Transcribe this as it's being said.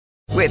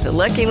With the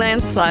Lucky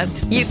Land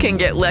Slots, you can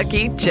get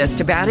lucky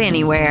just about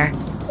anywhere.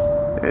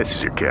 This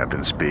is your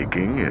captain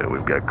speaking.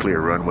 We've got clear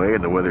runway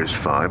and the weather's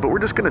fine, but we're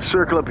just going to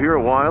circle up here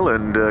a while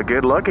and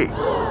get lucky.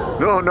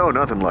 No,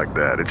 nothing like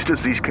that. It's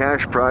just these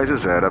cash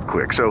prizes add up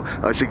quick. So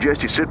I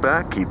suggest you sit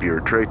back, keep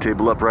your tray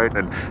table upright,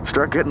 and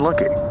start getting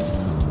lucky.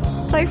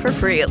 Play for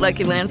free at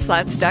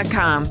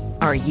LuckyLandSlots.com.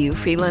 Are you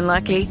feeling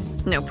lucky?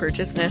 No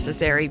purchase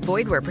necessary.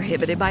 Void where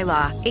prohibited by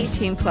law.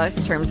 18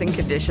 plus terms and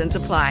conditions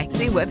apply.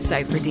 See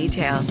website for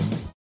details.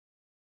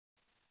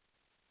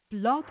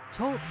 Blog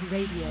Talk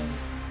Radio.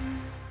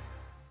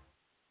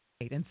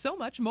 And so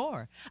much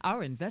more.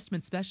 Our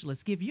investment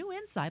specialists give you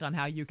insight on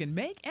how you can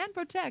make and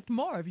protect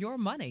more of your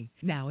money.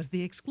 Now, as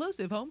the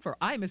exclusive home for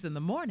Imus in the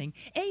Morning,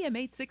 AM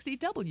 860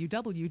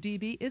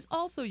 WWDB is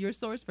also your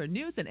source for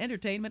news and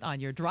entertainment on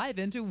your drive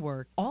into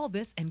work. All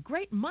this and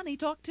great money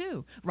talk,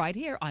 too, right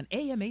here on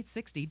AM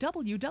 860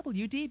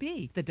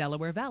 WWDB, the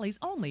Delaware Valley's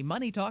only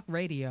money talk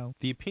radio.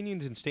 The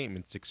opinions and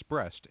statements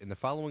expressed in the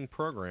following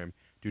program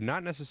do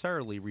not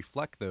necessarily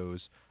reflect those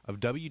of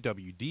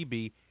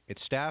WWDB,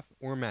 its staff,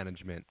 or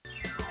management.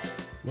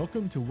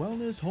 Welcome to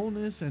Wellness,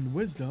 Wholeness, and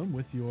Wisdom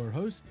with your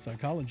host,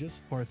 psychologist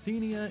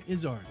Parthenia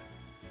Izzard.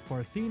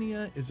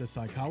 Parthenia is a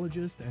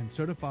psychologist and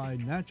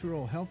certified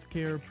natural health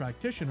care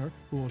practitioner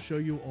who will show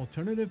you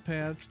alternative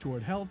paths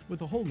toward health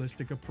with a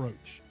holistic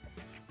approach.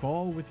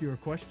 Call with your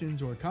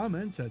questions or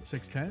comments at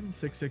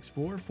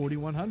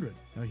 610-664-4100.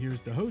 Now here's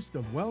the host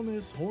of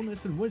Wellness, Wholeness,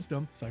 and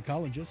Wisdom,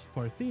 psychologist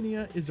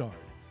Parthenia Izzard.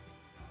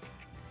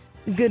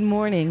 Good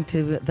morning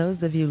to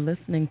those of you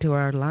listening to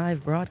our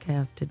live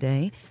broadcast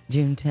today,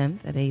 June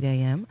 10th at 8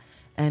 a.m.,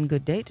 and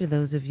good day to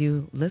those of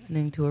you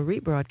listening to a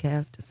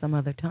rebroadcast some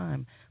other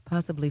time,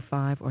 possibly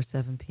 5 or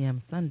 7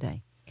 p.m.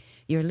 Sunday.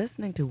 You're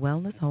listening to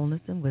Wellness, Wholeness,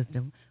 and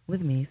Wisdom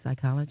with me,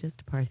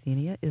 psychologist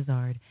Parthenia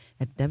Izzard,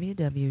 at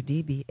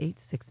WWDB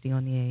 860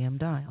 on the AM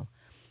dial.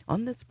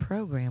 On this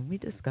program, we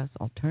discuss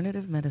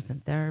alternative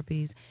medicine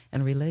therapies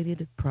and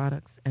related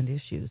products and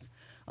issues.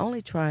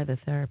 Only try the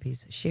therapies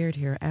shared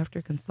here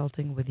after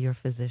consulting with your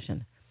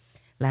physician.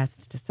 Last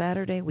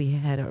Saturday, we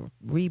had a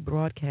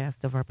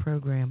rebroadcast of our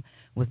program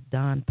with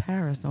Don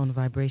Paris on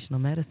vibrational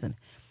medicine.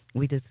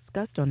 We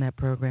discussed on that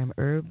program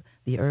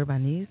the herb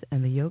anise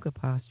and the yoga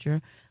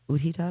posture,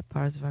 Utthita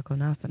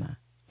Parsvakonasana.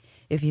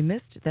 If you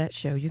missed that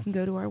show, you can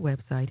go to our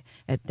website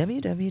at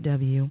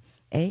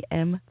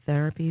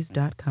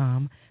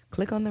www.amtherapies.com,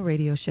 click on the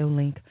radio show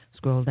link,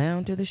 scroll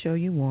down to the show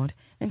you want,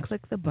 and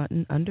click the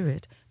button under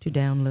it to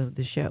download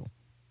the show.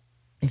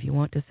 If you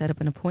want to set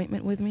up an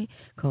appointment with me,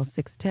 call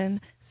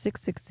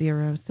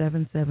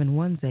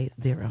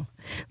 610-660-7780.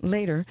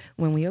 Later,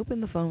 when we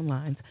open the phone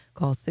lines,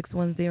 call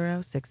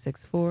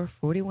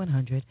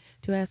 610-664-4100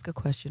 to ask a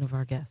question of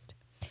our guest.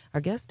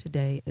 Our guest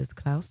today is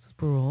Klaus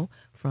Sproul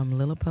from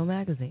LILIPOH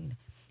magazine.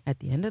 At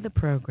the end of the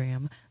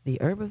program,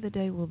 the herb of the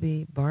day will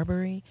be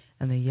barberry,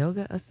 and the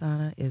yoga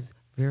asana is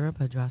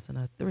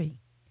Virabhadrasana 3.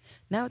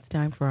 Now it's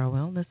time for our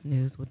wellness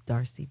news with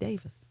Darcy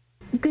Davis.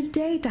 Good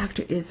day,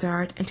 Dr.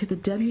 Izzard, and to the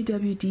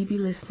WWDB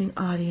listening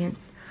audience.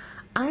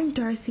 I'm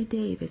Darcy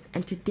Davis,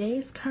 and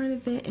today's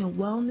current event in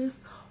wellness,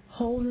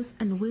 wholeness,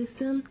 and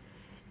wisdom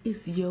is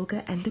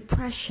yoga and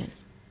depression.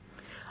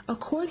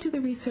 According to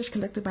the research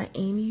conducted by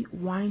Amy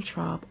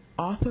Weintraub,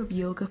 author of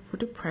Yoga for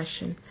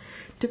Depression,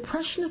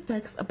 depression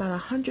affects about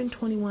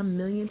 121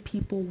 million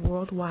people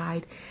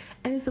worldwide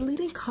and is the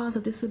leading cause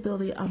of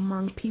disability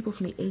among people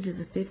from the ages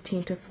of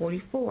 15 to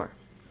 44.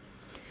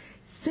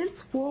 Since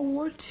World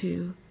War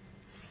II,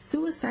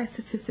 suicide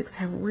statistics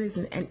have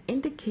risen and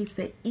indicates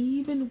that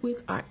even with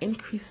our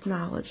increased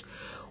knowledge,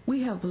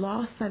 we have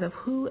lost sight of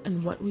who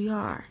and what we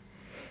are.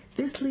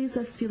 This leaves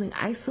us feeling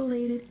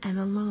isolated and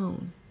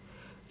alone.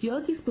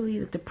 Yogis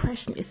believe that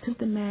depression is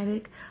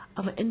symptomatic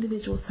of an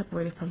individual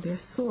separated from their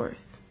source.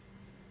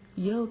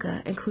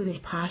 Yoga,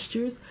 including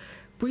postures,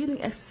 breathing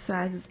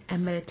exercises,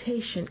 and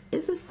meditation,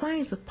 is the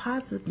science of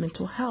positive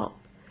mental health.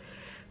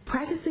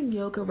 Practicing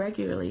yoga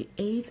regularly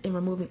aids in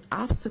removing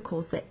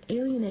obstacles that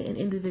alienate an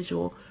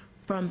individual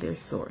from their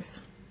source.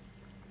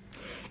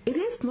 It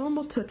is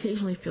normal to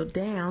occasionally feel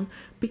down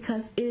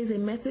because it is a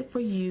method for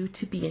you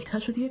to be in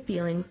touch with your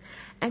feelings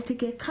and to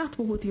get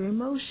comfortable with your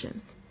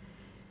emotions.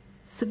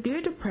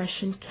 Severe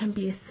depression can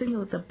be a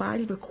signal that the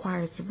body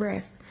requires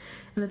rest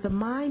and that the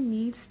mind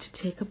needs to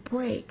take a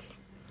break.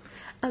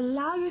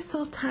 Allow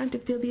yourself time to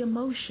feel the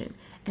emotion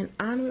and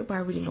honor it by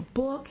reading a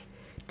book,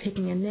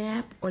 taking a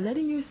nap, or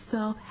letting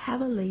yourself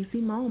have a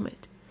lazy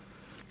moment.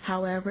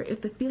 However,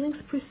 if the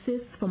feelings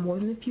persist for more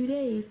than a few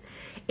days,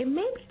 it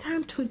may be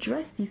time to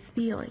address these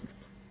feelings.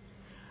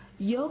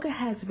 Yoga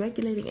has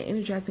regulating and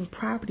energizing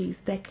properties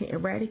that can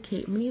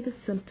eradicate many of the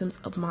symptoms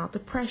of mild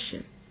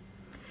depression.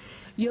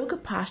 Yoga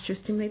postures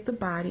stimulate the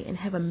body and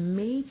have a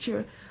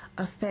major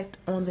effect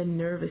on the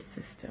nervous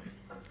system.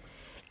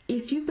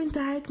 If you've been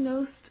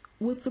diagnosed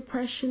with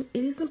depression, it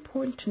is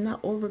important to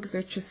not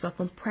overexert yourself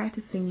when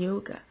practicing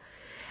yoga,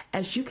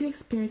 as you can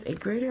experience a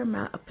greater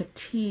amount of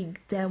fatigue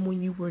than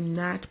when you were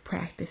not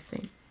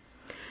practicing.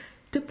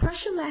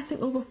 Depression lasting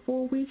over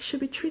 4 weeks should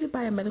be treated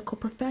by a medical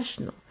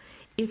professional.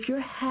 If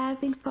you're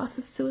having thoughts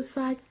of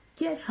suicide,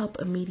 get help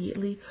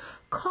immediately.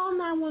 Call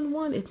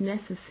 911 if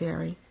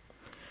necessary.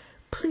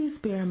 Please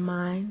bear in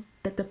mind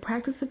that the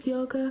practice of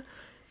yoga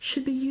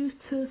should be used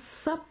to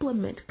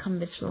supplement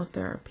conventional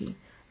therapy,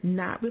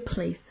 not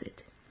replace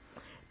it.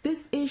 This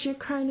is your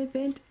current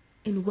event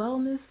in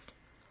wellness,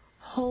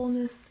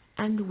 wholeness,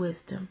 and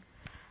wisdom.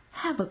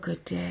 Have a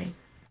good day.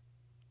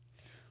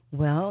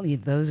 Well,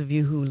 those of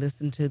you who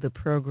listen to the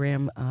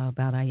program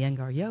about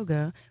Iyengar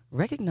Yoga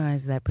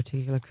recognize that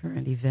particular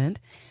current event.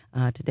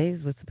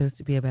 Today's was supposed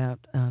to be about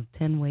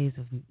 10 ways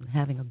of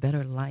having a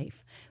better life.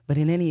 But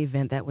in any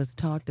event, that was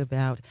talked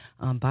about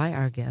by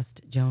our guest,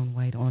 Joan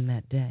White, on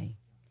that day.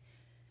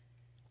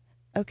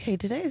 Okay,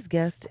 today's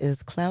guest is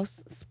Klaus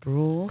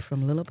Spruill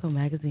from LILIPOH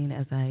magazine,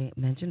 as I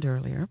mentioned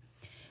earlier.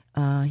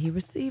 He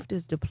received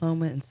his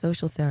diploma in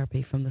social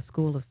therapy from the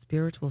School of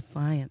Spiritual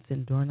Science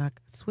in Dornach,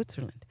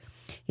 Switzerland.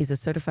 He's a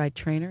certified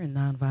trainer in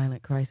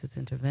nonviolent crisis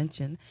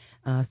intervention,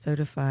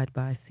 certified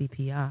by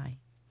CPI.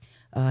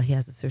 He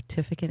has a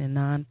certificate in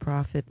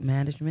nonprofit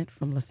management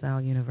from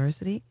LaSalle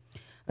University,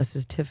 a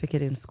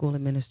certificate in school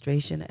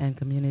administration and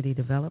community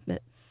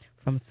development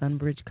from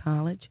Sunbridge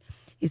College.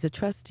 He's a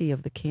trustee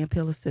of the Camp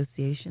Hill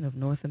Association of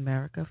North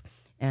America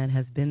and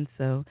has been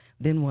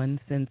one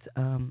since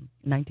from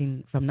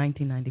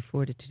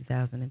 1994 to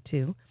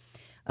 2002.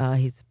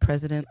 He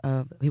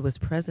was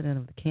president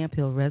of the Camp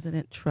Hill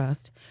Resident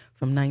Trust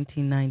from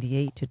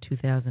 1998 to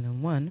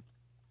 2001,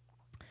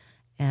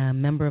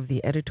 and member of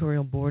the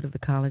editorial board of the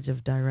College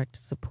of Direct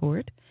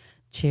Support,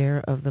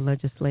 chair of the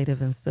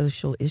Legislative and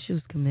Social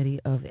Issues Committee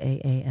of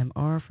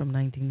AAMR from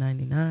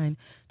 1999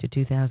 to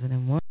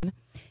 2001.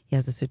 He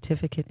has a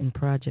certificate in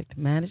project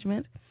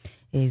management.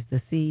 He's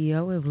the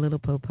CEO of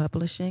LILIPOH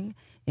Publishing,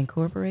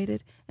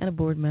 Incorporated, and a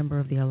board member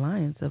of the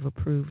Alliance of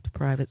Approved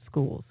Private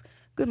Schools.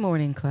 Good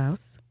morning, Klaus.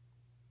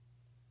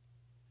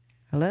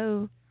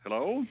 Hello.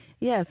 Hello?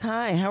 Yes,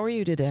 hi. How are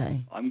you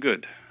today? I'm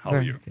good. How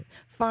are you? Good.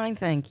 Fine,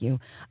 thank you.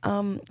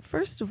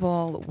 First of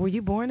all, were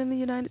you born in the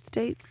United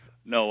States?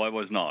 No, I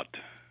was not.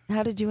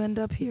 How did you end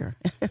up here?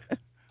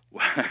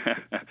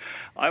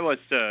 I was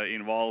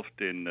involved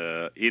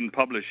in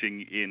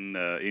publishing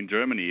in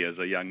Germany as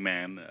a young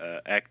man,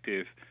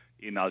 active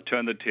in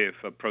alternative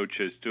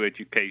approaches to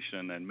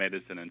education and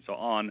medicine and so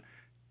on,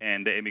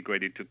 and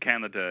emigrated to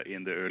Canada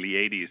in the early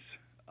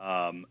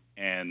 80s,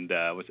 and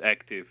was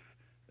active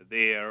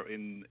there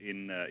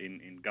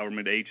in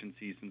government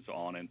agencies and so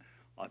on. And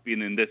I've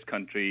been in this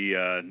country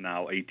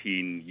now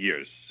 18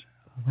 years.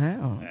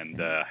 Wow. And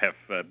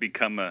have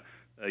become a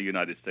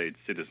United States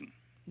citizen.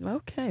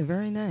 Okay,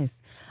 very nice.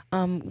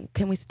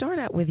 Can we start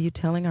out with you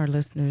telling our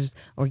listeners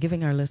or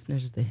giving our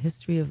listeners the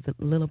history of the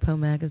LILIPOH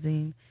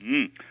magazine?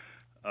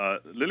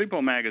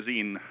 LILIPOH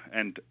magazine,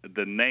 and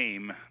the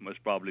name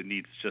most probably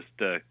needs just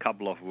a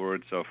couple of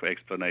words of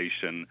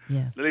explanation.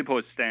 Yes.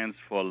 LILIPOH stands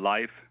for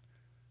Life,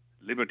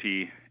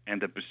 Liberty,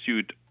 and the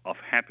Pursuit of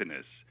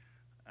Happiness.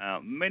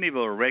 Many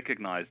will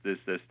recognize this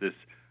as this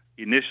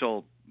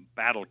initial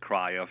battle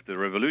cry of the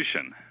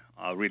revolution,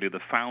 really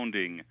the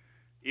founding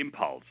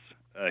impulse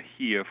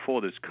here for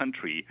this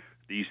country.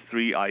 These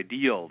three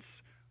ideals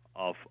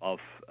of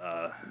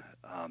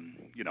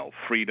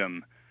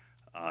freedom,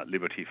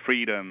 liberty,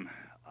 freedom,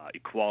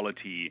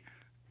 equality,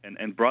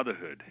 and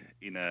brotherhood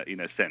in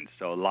a sense.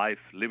 So life,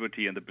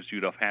 liberty, and the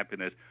pursuit of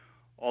happiness.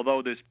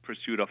 Although this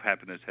pursuit of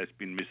happiness has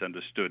been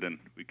misunderstood, and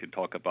we can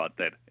talk about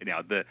that.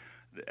 Anyhow, the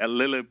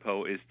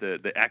LILIPOH is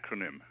the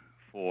acronym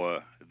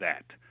for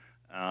that.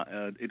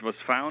 It was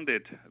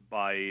founded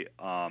by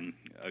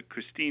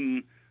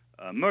Christine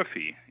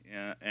Murphy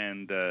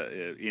and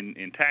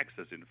in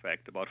Texas, in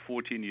fact, about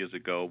 14 years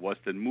ago, was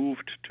then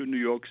moved to New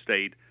York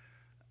State,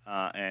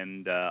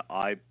 and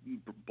I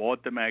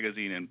bought the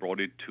magazine and brought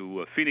it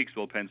to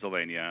Phoenixville,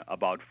 Pennsylvania,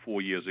 about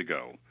 4 years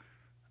ago.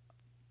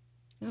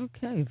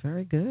 Okay,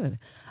 very good.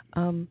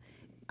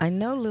 I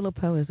know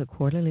LILIPOH is a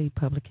quarterly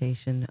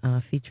publication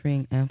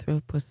featuring the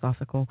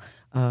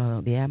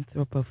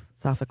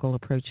anthroposophical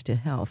approach to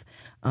health,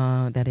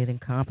 that it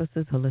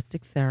encompasses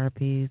holistic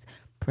therapies,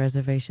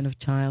 preservation of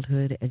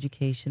childhood,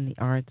 education, the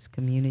arts,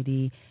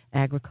 community,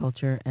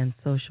 agriculture, and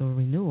social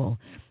renewal.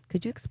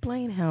 Could you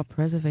explain how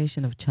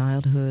preservation of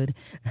childhood,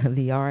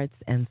 the arts,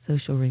 and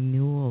social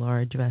renewal are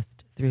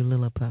addressed through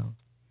LILIPOH?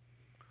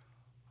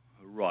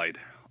 Right.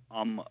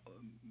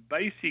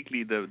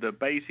 Basically, the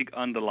basic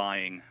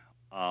underlying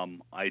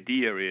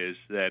idea is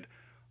that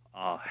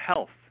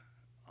health,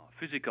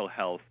 physical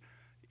health,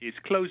 is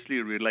closely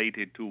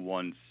related to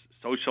one's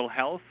social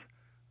health,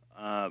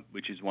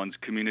 which is one's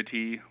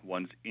community,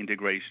 one's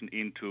integration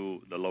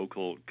into the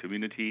local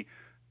community,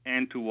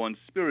 and to one's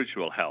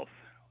spiritual health,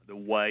 the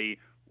way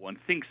one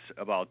thinks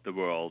about the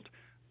world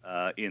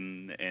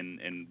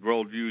in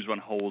worldviews one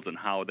holds and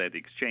how that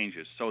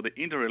exchanges. So the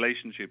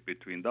interrelationship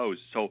between those.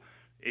 So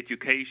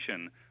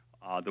education,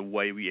 the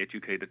way we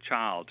educate a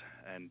child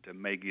and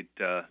make it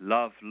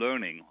love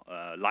learning,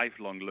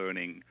 lifelong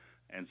learning,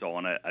 and so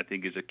on, I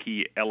think is a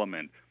key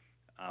element.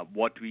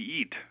 What we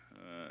eat,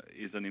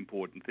 is an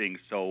important thing.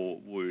 So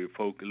we're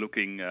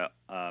looking at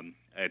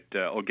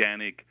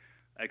organic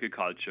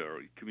agriculture,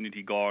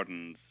 community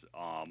gardens,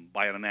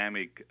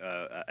 biodynamic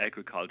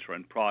agriculture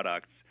and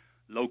products,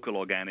 local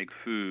organic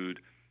food,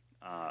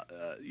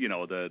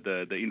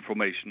 the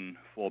information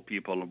for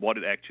people, what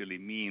it actually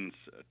means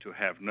to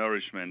have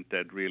nourishment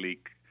that really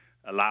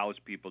allows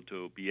people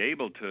to be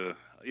able to,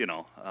 in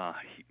a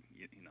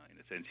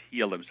sense,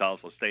 heal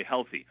themselves or stay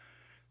healthy.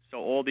 So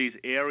all these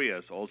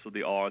areas, also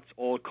the arts,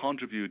 all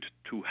contribute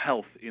to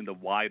health in the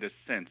widest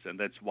sense, and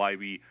that's why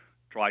we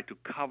try to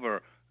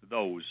cover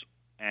those.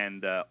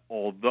 And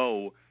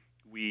although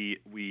we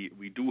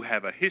do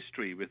have a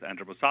history with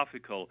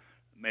anthroposophical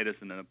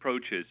medicine and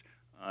approaches,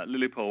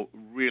 LILIPOH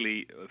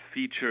really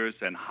features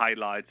and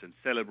highlights and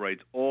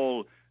celebrates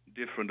all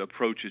different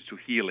approaches to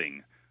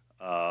healing,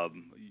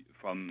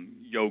 from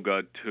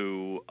yoga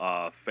to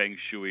feng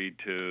shui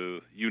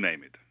to you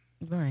name it.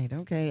 Right,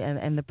 okay.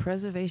 And the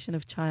preservation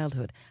of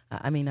childhood.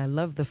 I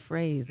love the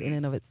phrase in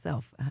and of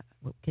itself.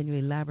 Can you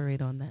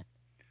elaborate on that?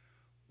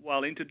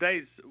 Well, in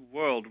today's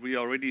world, we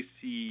already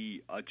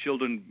see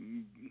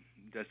children,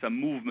 there's some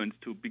movements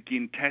to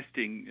begin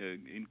testing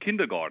in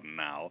kindergarten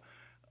now.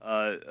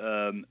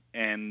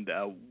 And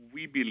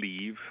we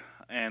believe,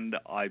 and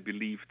I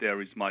believe there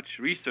is much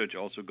research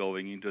also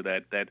going into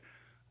that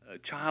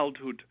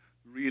childhood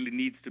really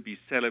needs to be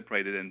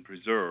celebrated and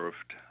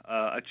preserved.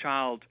 A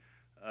child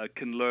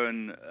can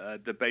learn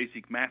the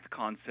basic math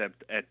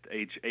concept at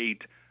age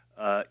 8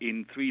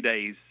 in 3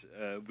 days,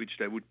 which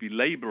they would be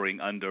laboring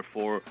under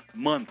for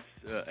months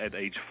at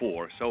age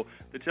 4. So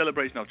the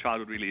celebration of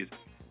childhood really is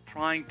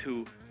trying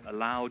to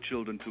allow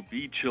children to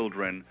be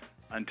children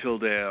until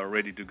they are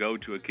ready to go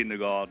to a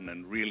kindergarten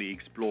and really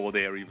explore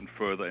there even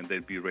further and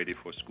then be ready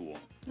for school.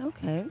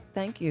 Okay,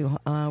 thank you.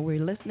 We're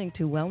listening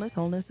to Wellness,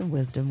 Wholeness, and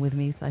Wisdom with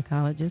me,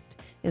 Psychologist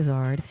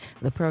Izzard.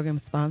 The program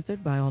is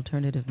sponsored by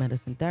Alternative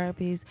Medicine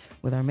Therapies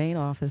with our main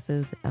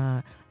offices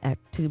at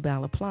 2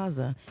 Bala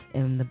Plaza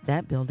in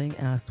that building,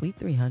 Suite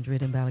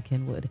 300 in Bala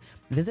Cynwyd.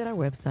 Visit our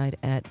website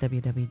at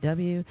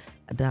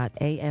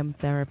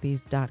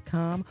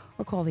www.amtherapies.com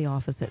or call the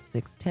office at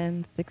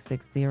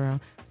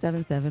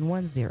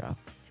 610-660-7710.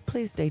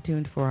 Please stay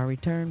tuned for our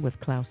return with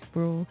Klaus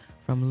Spruill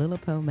from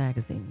LILIPOH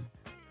magazine.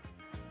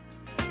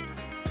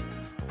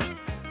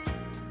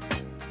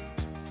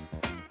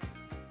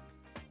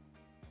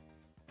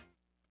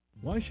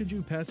 Why should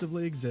you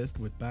passively exist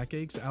with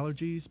backaches,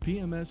 allergies,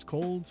 PMS,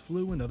 colds,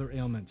 flu, and other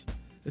ailments?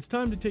 It's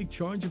time to take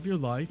charge of your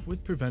life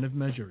with preventive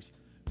measures.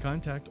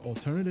 Contact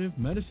Alternative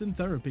Medicine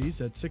Therapies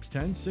at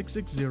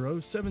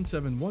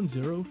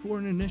 610-660-7710 for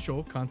an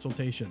initial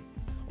consultation.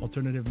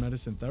 Alternative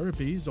Medicine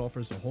Therapies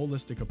offers a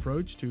holistic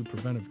approach to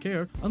preventive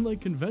care,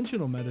 unlike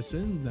conventional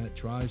medicine that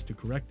tries to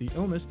correct the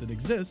illness that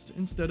exists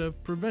instead of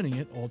preventing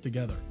it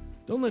altogether.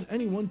 Don't let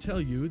anyone tell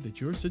you that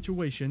your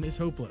situation is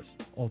hopeless.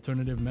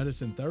 Alternative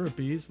medicine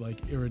therapies like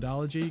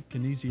iridology,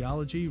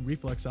 kinesiology,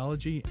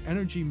 reflexology,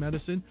 energy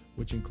medicine,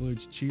 which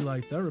includes Chi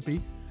Life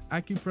therapy,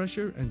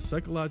 acupressure, and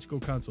psychological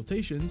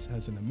consultations,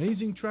 has an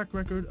amazing track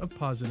record of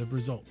positive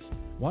results.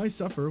 Why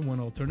suffer when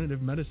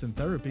Alternative Medicine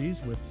Therapies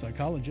with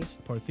psychologist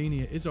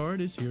Parthenia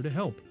Izzard is here to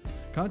help?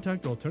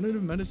 Contact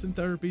Alternative Medicine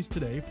Therapies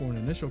today for an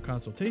initial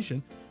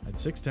consultation at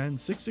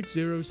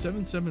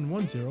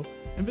 610-660-7710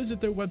 and visit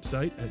their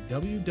website at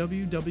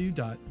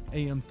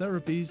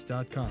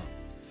www.amtherapies.com.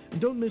 And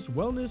don't miss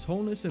Wellness,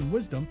 Wholeness, and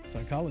Wisdom,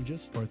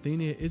 Psychologist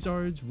Parthenia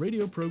Izzard's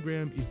radio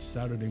program each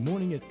Saturday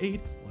morning at 8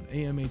 on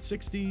AM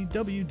 860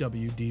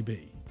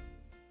 WWDB.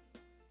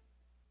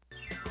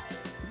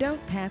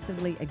 Don't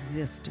passively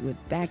exist with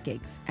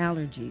backaches,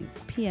 allergies,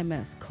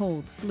 PMS,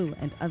 cold, flu,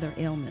 and other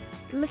ailments.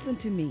 Listen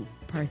to me,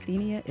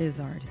 Parthenia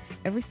Izzard,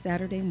 every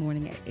Saturday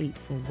morning at 8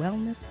 for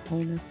Wellness,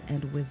 Wholeness,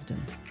 and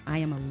Wisdom. I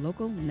am a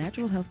local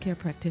natural health care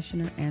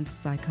practitioner and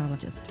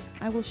psychologist.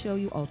 I will show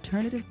you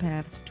alternative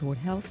paths toward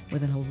health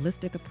with a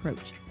holistic approach.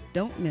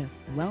 Don't miss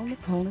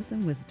Wellness, Wholeness,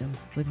 and Wisdom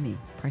with me,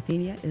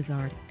 Parthenia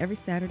Izzard, every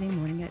Saturday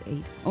morning at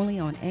 8, only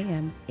on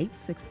AM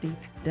 860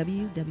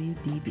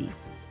 WWDB.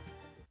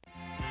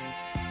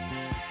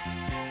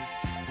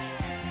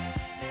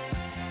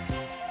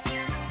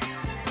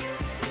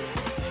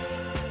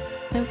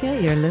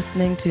 Okay, you're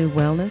listening to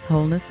Wellness,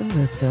 Wholeness, and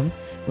Wisdom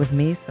with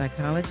me,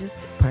 Psychologist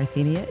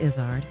Parthenia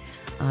Izzard.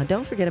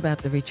 Don't forget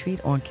about the retreat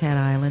on Cat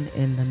Island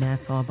in the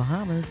Nassau,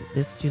 Bahamas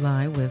this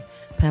July with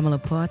Pamela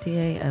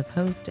Poitier as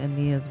host and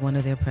me as one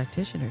of their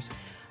practitioners.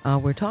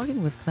 We're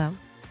talking with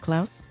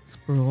Klaus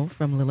Spruill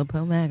from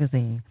LILIPOH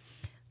magazine.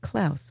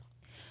 Klaus,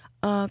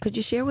 could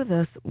you share with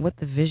us what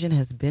the vision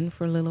has been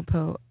for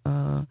LILIPOH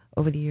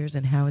over the years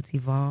and how it's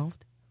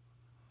evolved?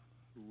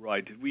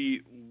 Right.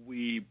 We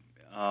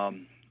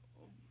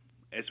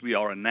as we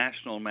are a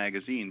national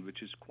magazine,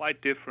 which is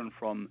quite different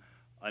from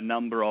a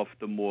number of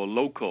the more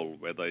local,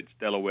 whether it's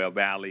Delaware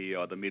Valley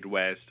or the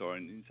Midwest or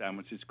in San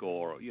Francisco,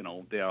 or,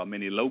 there are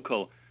many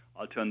local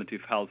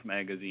alternative health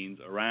magazines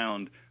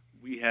around.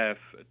 We have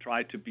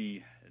tried to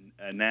be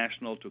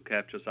national to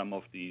capture some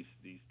of these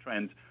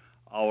trends.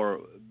 Our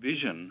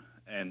vision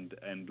and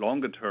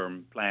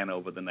longer-term plan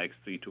over the next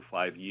 3 to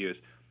 5 years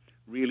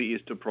really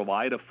is to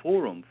provide a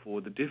forum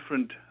for the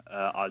different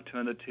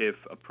alternative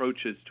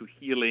approaches to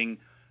healing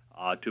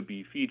to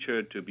be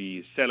featured, to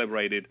be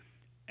celebrated,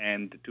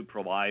 and to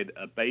provide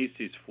a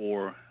basis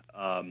for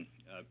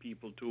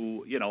people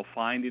to,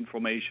 find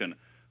information.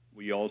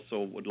 We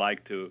also would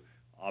like to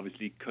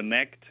obviously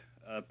connect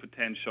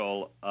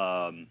potential,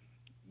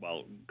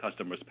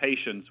 customers,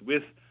 patients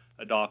with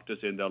doctors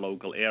in their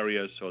local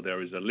areas. So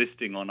there is a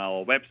listing on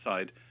our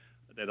website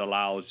that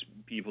allows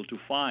people to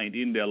find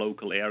in their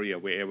local area,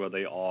 wherever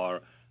they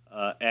are,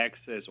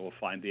 access or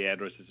find the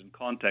addresses and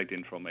contact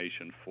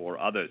information for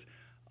others.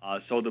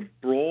 So the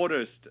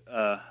broadest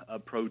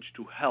approach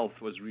to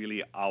health was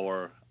really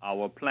our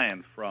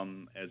plan,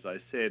 from, as I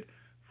said,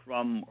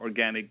 from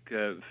organic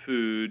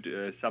food,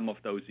 some of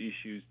those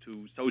issues,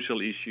 to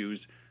social issues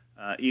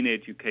in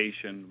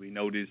education. We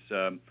notice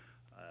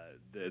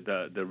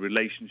the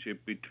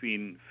relationship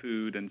between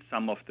food and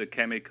some of the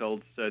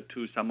chemicals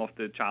to some of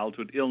the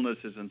childhood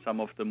illnesses and some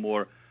of the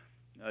more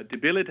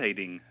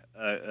debilitating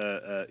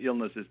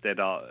illnesses that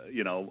are,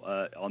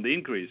 on the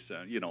increase,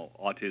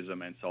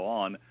 autism and so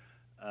on.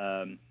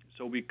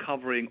 So we're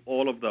covering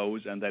all of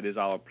those, and that is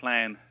our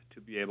plan,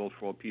 to be able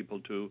for people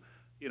to,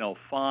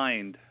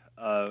 find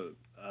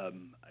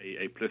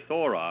a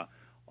plethora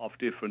of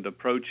different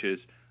approaches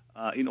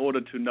in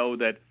order to know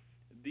that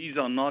these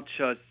are not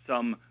just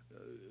some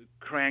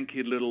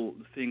cranky little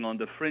thing on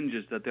the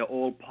fringes, that they're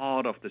all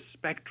part of the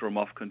spectrum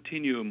of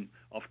continuum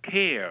of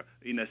care,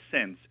 in a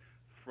sense,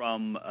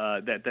 from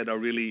that are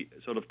really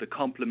sort of the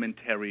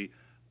complementary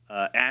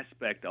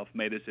aspect of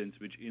medicines,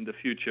 which in the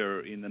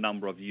future, in a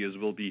number of years,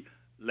 will be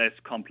less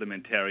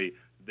complementary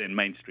than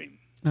mainstream.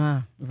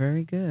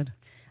 Very good.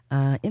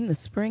 In the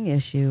spring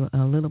issue,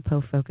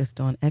 LILIPOH focused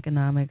on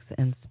economics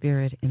and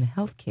spirit in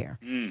healthcare.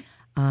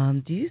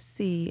 Do you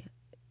see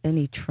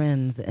any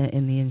trends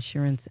in the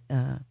insurance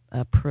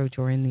approach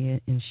or in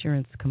the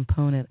insurance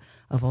component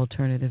of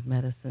alternative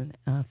medicine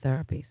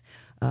therapies?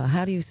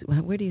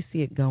 Where do you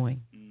see it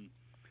going?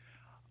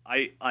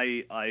 There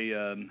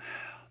are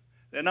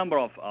a number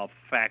of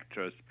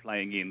factors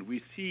playing in.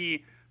 We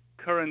see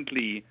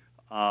currently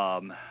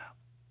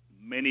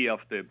many of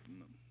the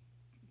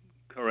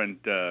current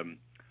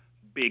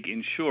big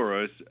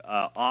insurers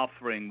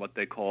offering what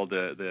they call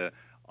the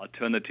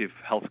alternative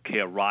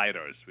healthcare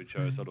riders, which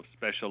are sort of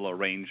special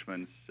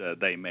arrangements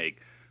they make.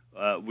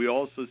 We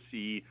also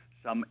see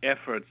some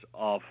efforts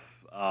of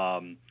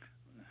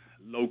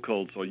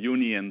locals or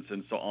unions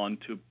and so on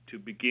to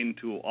begin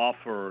to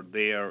offer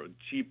their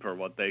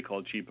what they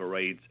call cheaper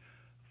rates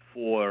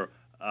for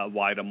a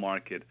wider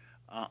market.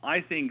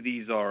 I think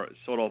these are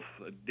sort of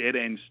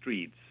dead-end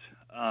streets.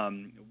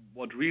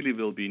 What really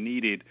will be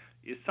needed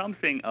is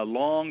something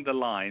along the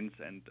lines,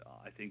 and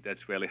I think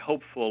that's really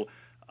hopeful,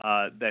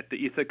 that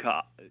the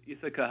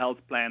Ithaca Health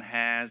Plan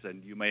has,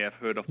 and you may have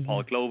heard of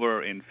Paul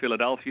Glover in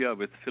Philadelphia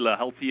with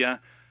Philadelphia.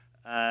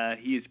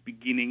 He is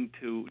beginning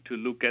to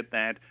look at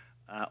that.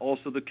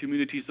 Also, the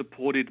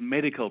community-supported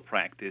medical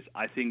practice,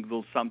 I think,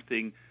 will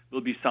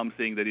be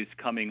something that is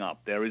coming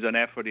up. There is an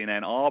effort in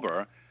Ann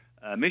Arbor,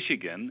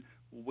 Michigan,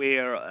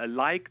 where,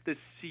 like the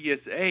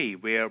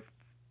CSA, where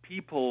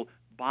people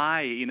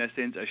buy, in a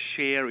sense, a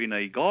share in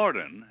a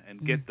garden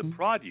and get the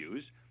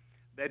produce,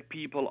 that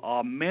people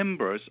are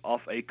members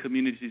of a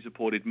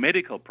community-supported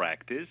medical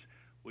practice,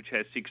 which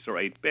has 6 or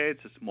 8 beds,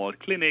 a small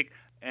clinic,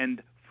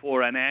 and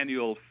for an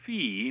annual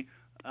fee,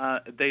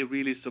 they're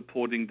really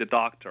supporting the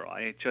doctor.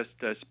 I just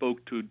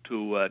spoke to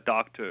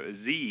Dr.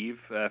 Zeev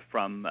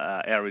from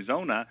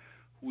Arizona,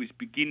 who is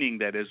beginning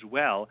that as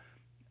well,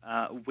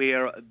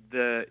 where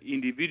the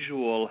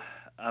individual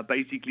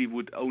basically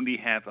would only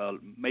have a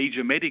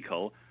major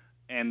medical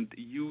and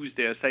use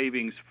their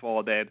savings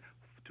for that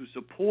to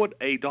support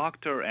a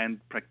doctor and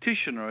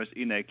practitioners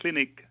in a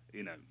clinic,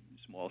 in a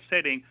small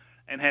setting,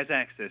 and has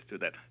access to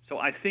that. So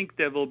I think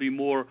there will be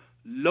more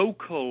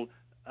local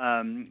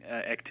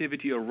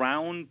activity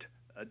around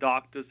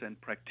doctors and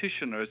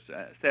practitioners,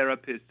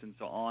 therapists, and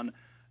so on,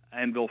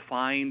 and we'll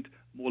find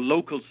more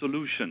local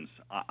solutions,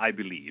 I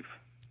believe.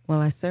 Well,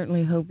 I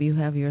certainly hope you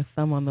have your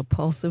thumb on the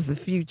pulse of the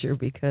future,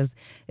 because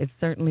it's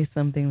certainly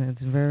something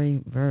that's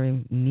very,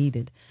 very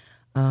needed.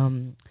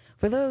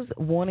 For those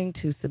wanting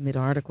to submit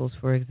articles,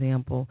 for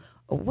example,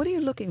 what are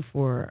you looking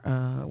for?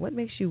 What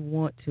makes you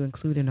want to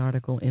include an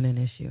article in an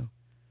issue?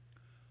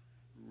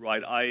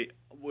 Right.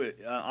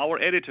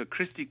 Our editor,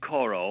 Christy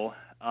Coro,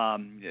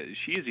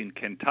 she is in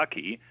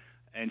Kentucky,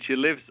 and she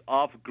lives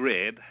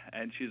off-grid,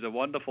 and she's a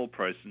wonderful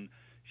person.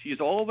 She's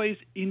always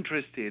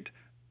interested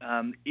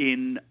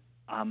in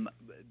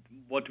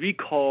what we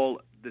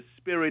call the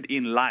spirit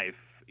in life,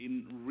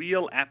 in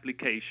real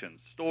applications,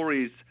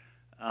 stories.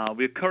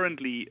 We're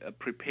currently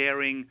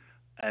preparing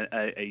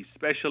a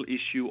special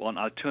issue on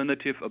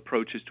alternative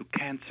approaches to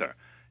cancer.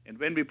 And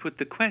when we put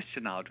the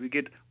question out, we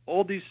get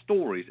all these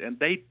stories, and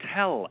they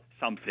tell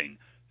something.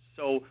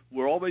 So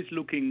we're always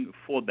looking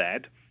for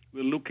that.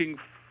 We're looking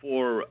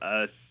for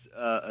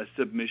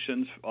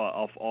submissions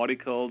of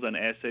articles and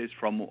essays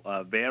from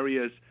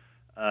various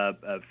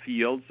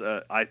fields.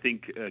 I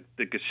think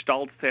the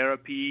Gestalt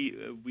therapy,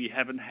 we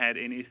haven't had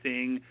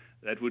anything.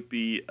 That would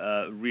be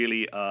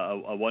really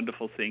a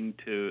wonderful thing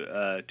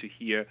to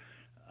hear.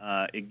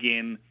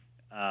 Again,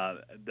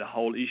 the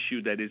whole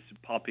issue that is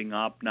popping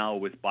up now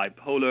with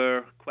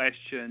bipolar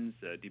questions,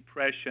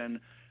 depression,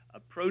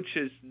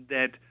 approaches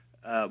that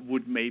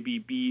would maybe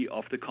be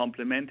of the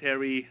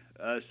complementary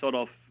sort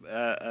of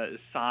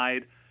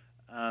side.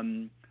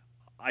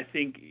 I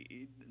think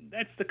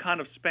that's the kind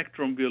of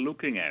spectrum we're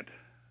looking at.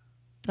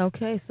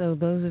 Okay, so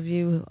those of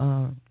you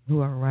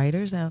who are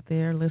writers out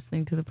there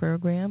listening to the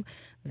program,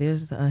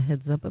 there's a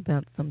heads up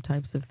about some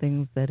types of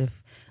things that if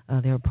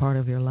they're a part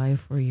of your life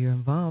or you're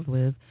involved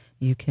with,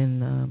 you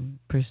can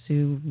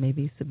pursue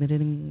maybe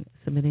submitting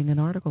an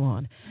article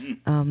on.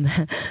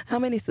 How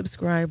many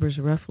subscribers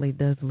roughly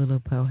does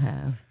LILIPOH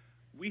have?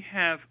 We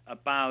have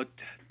about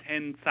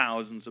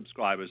 10,000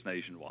 subscribers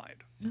nationwide.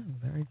 Oh,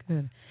 very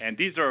good. And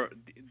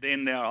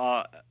then there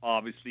are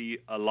obviously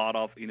a lot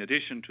of, in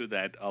addition to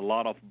that, a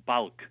lot of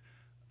bulk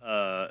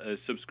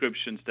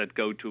subscriptions that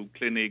go to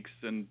clinics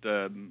and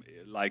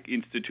like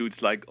institutes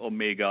like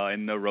Omega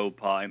and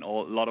Naropa and a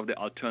lot of the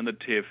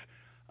alternative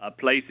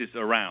places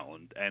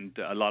around, and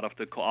a lot of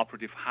the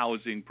cooperative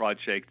housing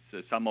projects,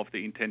 some of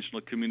the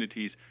intentional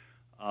communities.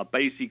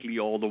 Basically,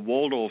 all the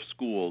Waldorf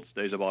schools,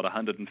 there's about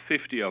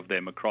 150 of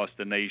them across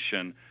the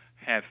nation,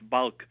 have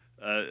bulk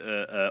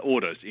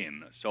orders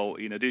in. So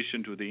in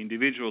addition to the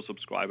individual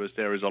subscribers,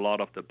 there is a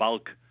lot of the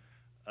bulk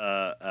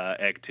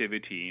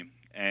activity.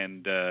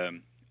 And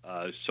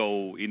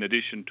so in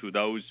addition to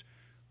those,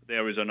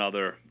 there is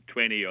another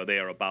 20 or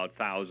thereabout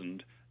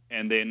thousand.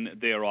 And then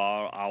there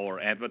are our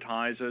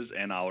advertisers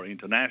and our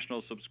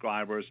international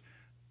subscribers.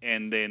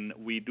 And then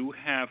we do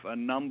have a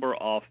number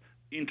of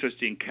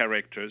interesting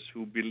characters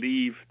who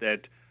believe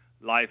that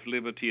life,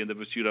 liberty, and the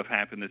pursuit of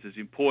happiness is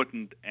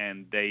important,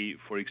 and they,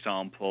 for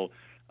example,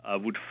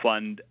 would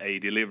fund a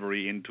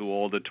delivery into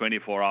all the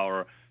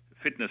 24-hour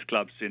fitness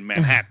clubs in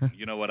Manhattan.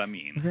 You know what I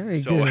mean?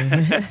 Very so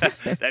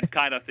good. that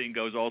kind of thing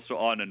goes also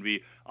on, and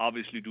we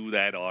obviously do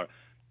that. Or,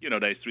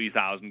 there's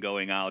 3,000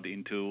 going out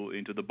into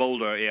the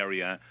Boulder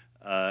area,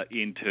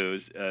 into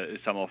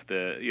some of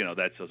the,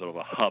 that's a sort of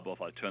a hub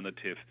of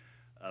alternative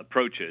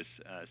approaches.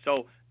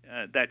 So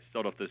that's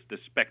sort of the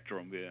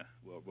spectrum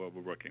we're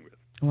working with.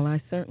 Well,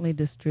 I certainly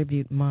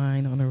distribute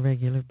mine on a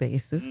regular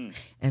basis,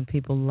 and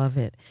people love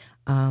it.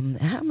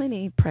 How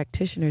many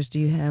practitioners do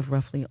you have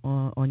roughly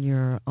in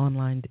your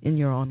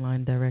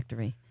online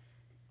directory?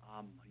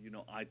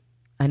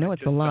 I know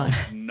it's a lot.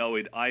 Don't know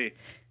it. I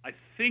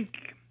think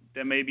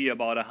there may be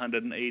about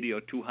 180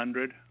 or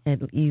 200.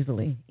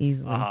 Easily.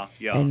 Yeah.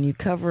 And you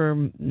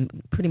cover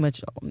pretty much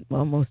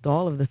almost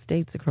all of the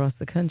states across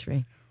the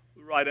country.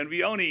 Right, and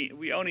we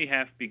only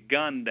have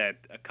begun that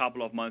a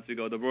couple of months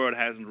ago. The word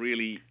hasn't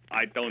really,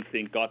 I don't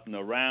think, gotten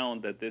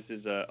around that this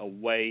is a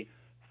way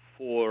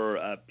for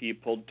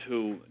people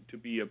to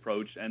be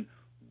approached, and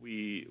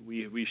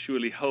we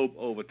surely hope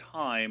over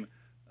time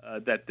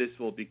that this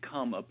will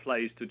become a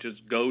place to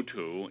just go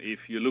to if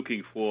you're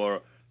looking for,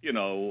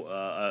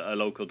 a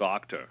local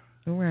doctor.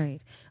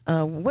 Right.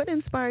 What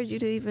inspired you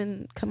to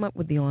even come up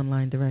with the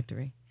online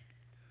directory?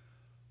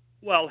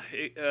 Well,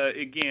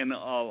 again,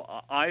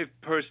 I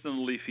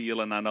personally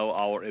feel, and I know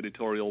our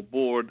editorial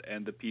board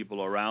and the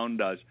people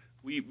around us,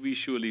 we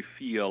surely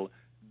feel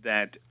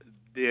that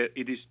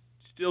it is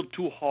still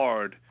too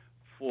hard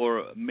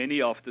for many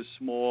of the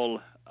small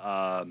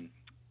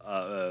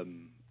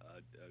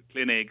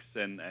clinics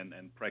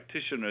and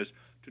practitioners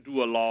to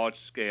do a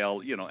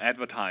large-scale,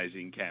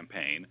 advertising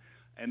campaign.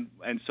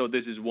 And so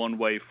this is one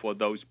way for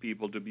those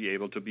people to be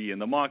able to be in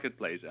the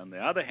marketplace. On the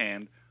other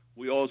hand,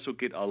 we also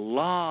get a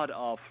lot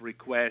of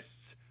requests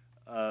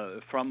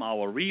from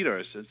our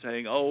readers and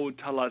saying, "Oh,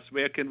 tell us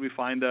where can we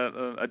find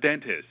a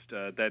dentist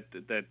that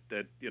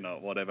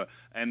whatever."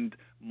 And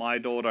my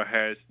daughter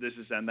has this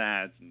and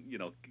that.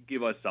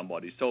 Give us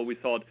somebody. So we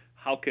thought,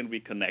 how can we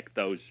connect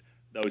those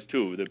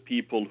two, the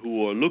people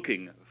who are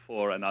looking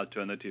for an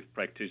alternative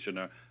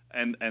practitioner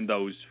and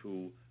those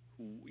who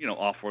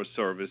offer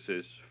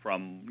services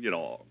from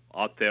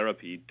art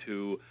therapy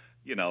to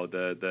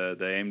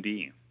the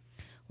MD.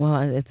 Well,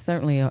 it's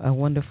certainly a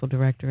wonderful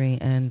directory,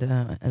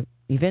 and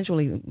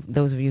eventually,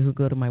 those of you who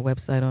go to my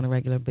website on a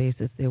regular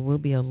basis, there will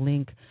be a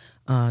link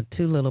to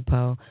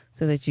LILIPOH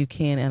so that you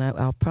can, and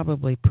I'll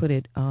probably put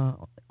it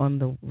on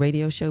the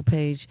radio show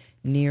page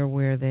near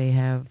where they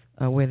have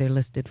where they're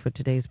listed for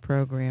today's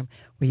program,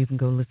 where you can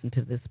go listen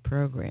to this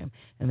program,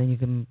 and then you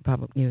can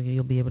probably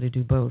you'll be able to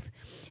do both.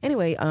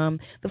 Anyway,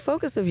 the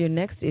focus of your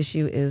next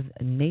issue is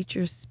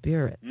nature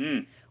spirit.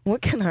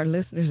 What can our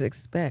listeners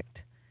expect?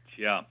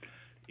 Yeah.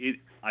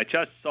 I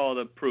just saw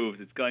the proof.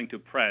 It's going to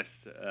press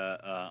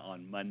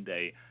on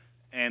Monday.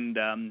 And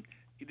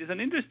it is an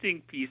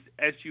interesting piece,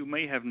 as you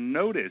may have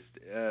noticed,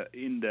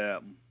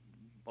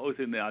 both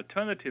in the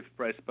alternative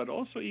press, but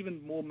also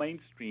even more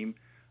mainstream.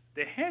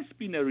 There has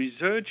been a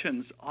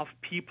resurgence of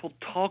people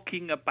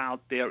talking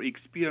about their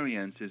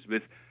experiences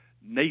with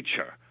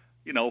nature,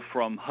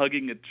 from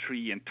hugging a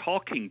tree and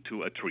talking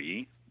to a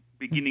tree,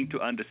 beginning to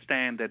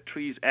understand that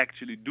trees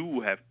actually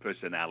do have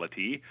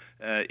personality,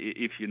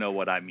 if you know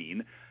what I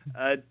mean,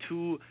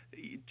 to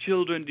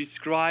children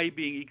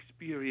describing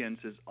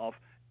experiences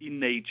in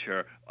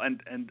nature,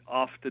 and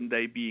often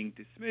they being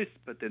dismissed,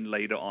 but then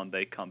later on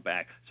they come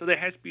back. So there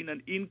has been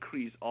an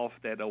increase of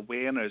that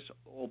awareness,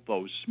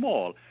 although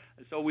small.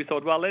 So we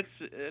thought, well,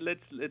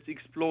 let's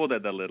explore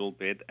that a little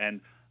bit.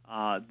 And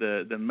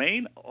the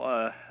main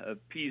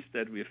piece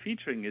that we're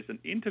featuring is an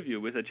interview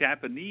with a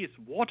Japanese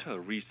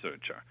water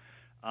researcher.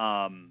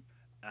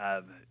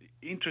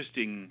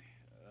 Interesting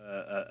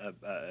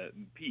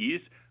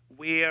piece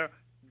where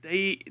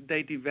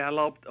they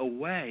developed a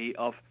way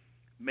of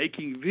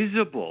making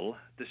visible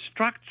the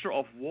structure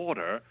of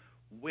water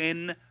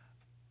when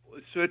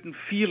certain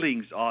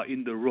feelings are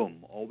in the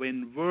room, or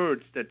when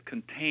words that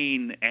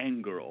contain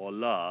anger or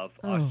love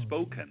are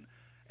spoken.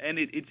 And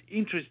it's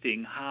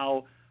interesting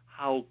how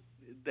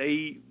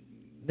they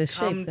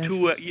come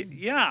to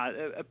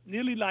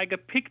nearly like a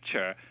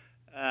picture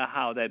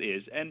how that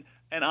is. And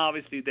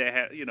obviously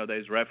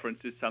there's reference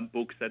to some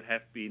books that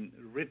have been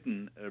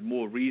written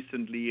more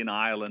recently in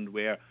Ireland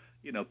where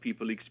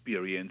people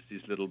experience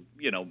these little,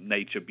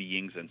 nature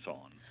beings and so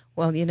on.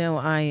 Well,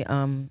 I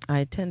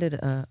attended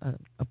a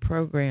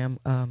program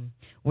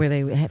where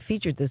they had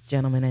featured this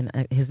gentleman, and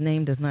his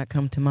name does not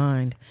come to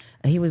mind.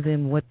 He was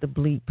in What the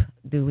Bleep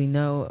Do We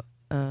Know?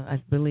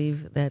 I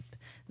believe that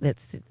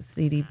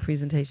CD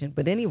presentation.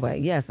 But anyway,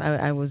 yes,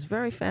 I was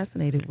very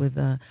fascinated with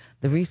the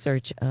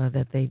research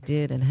that they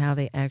did and how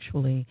they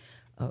actually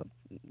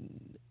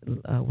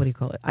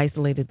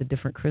isolated the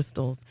different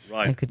crystals.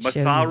 Right. And could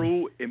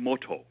Masaru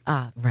Emoto.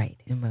 Ah, right,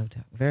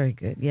 Emoto. Very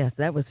good. Yes,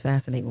 that was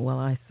fascinating. Well,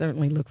 I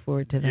certainly look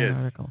forward to that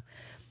article.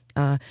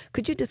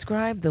 Could you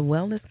describe the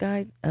Wellness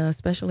Guide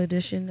Special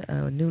Edition,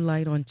 New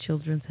Light on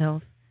Children's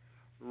Health?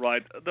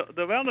 Right.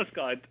 The Wellness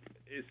Guide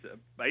is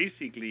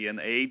basically an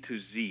A to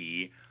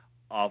Z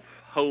of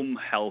home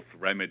health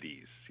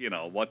remedies.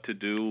 What to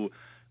do.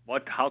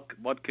 What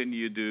can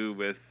you do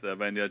with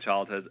when your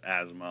child has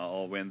asthma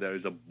or when there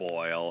is a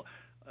boil?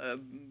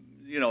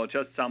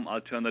 Just some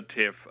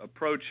alternative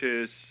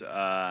approaches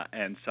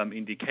and some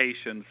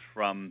indications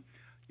from,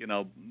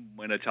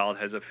 when a child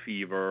has a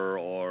fever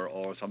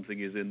or something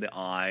is in the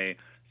eye,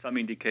 some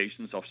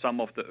indications of some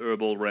of the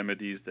herbal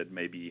remedies that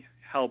may be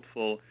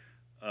helpful,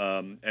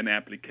 and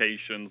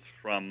applications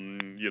from,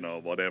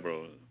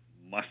 whatever,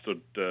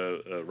 mustard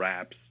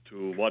wraps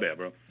to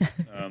whatever.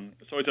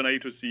 So it's an A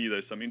to Z.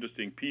 There's some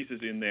interesting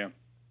pieces in there,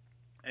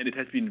 and it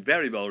has been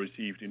very well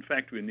received. In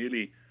fact, we're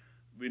nearly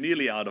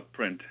out of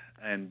print,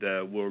 and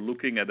we're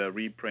looking at a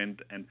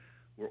reprint, and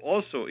we're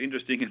also,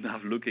 interesting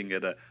enough, looking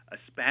at a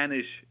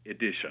Spanish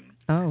edition.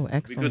 Oh,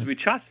 excellent. Because we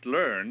just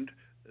learned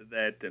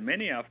that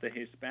many of the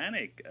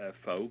Hispanic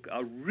folk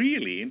are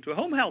really into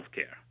home health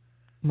care.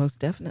 Most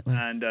definitely.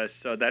 And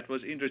so that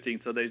was interesting.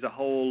 So there's a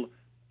whole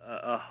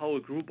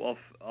group of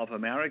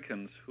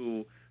Americans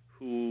who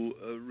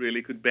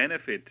really could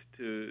benefit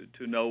to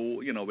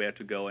know, where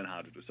to go and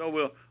how to do. So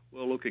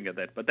we're looking at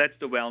that. But that's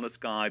the Wellness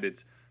Guide. It's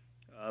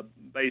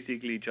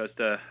basically just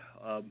a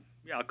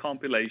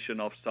compilation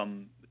of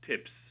some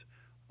tips.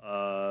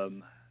 Well,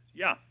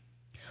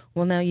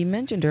 now you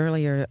mentioned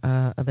earlier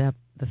about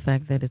the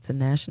fact that it's a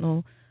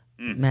national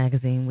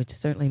magazine, which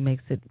certainly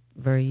makes it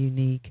very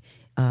unique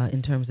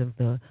in terms of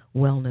the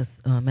wellness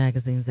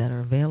magazines that are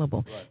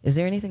available. Right. Is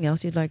there anything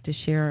else you'd like to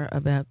share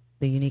about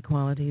the unique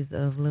qualities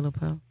of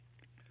LILIPOH?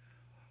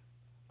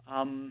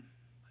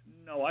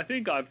 No, I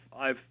think I've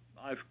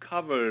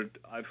covered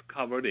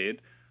it.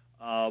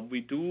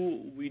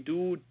 We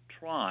do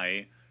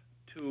try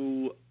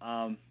to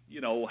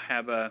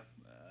have the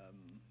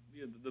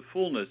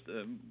fullness,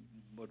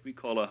 what we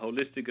call a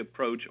holistic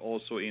approach,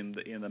 also in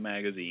the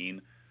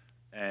magazine,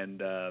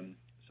 and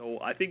so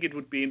I think it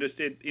would be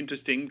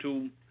interesting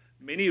to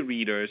many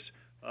readers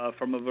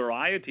from a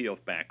variety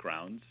of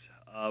backgrounds.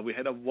 We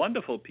had a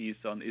wonderful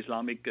piece on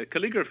Islamic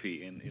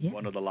calligraphy in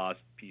one of the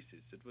last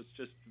pieces. It was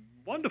just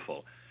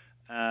wonderful,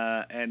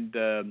 and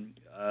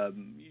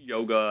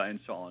yoga and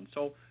so on.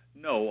 So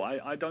no,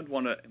 I don't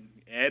want to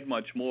add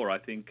much more. I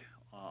think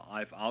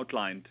I've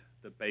outlined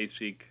the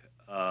basic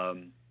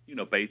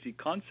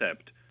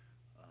concept.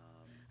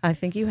 I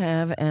think you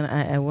have, and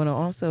I want to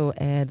also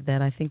add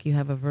that I think you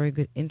have a very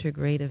good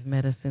integrative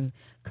medicine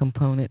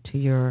component to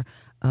your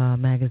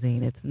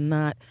magazine. It's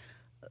not,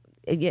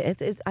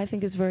 I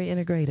think it's very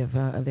integrative.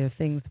 There are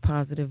things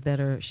positive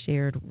that are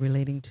shared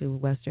relating to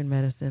Western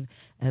medicine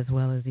as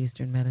well as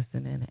Eastern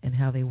medicine and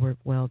how they work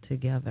well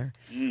together.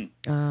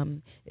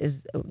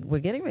 We're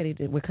getting ready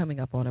to, we're coming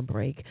up on a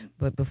break,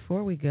 but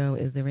before we go,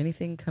 is there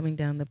anything coming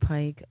down the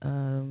pike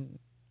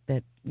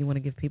that you want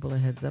to give people a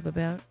heads up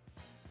about?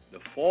 The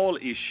fall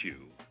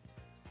issue,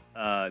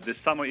 the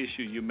summer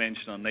issue you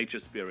mentioned on Nature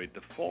Spirit,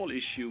 the fall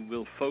issue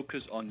will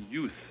focus on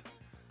youth,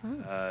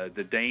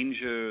 the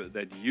danger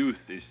that youth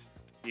is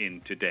in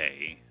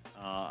today.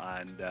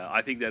 And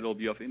I think that will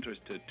be of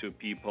interest to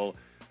people.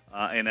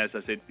 And as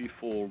I said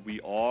before, we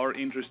are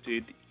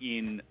interested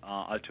in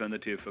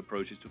alternative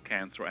approaches to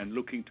cancer and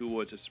looking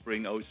towards a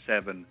spring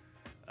 07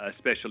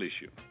 special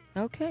issue.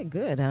 Okay,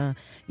 good.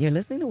 You're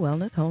listening to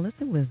Wellness, Wholeness,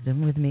 and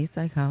Wisdom with me,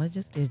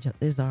 Psychologist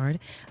Izzard.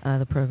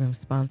 The program is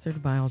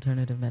sponsored by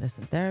Alternative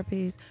Medicine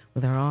Therapies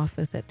with our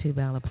office at 2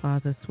 Bala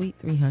Plaza, Suite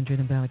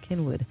 300 in Bala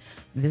Cynwyd.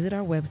 Visit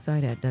our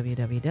website at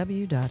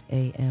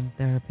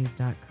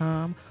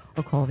www.amtherapies.com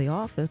or call the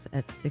office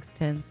at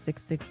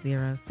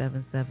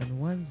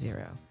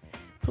 610-660-7710.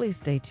 Please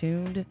stay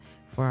tuned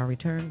for our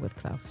return with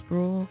Klaus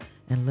Sproul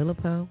and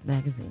LILIPOH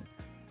magazine.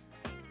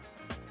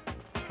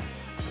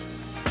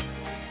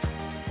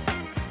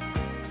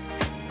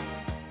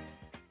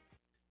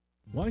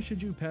 Why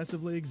should you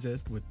passively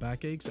exist with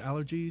backaches,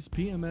 allergies,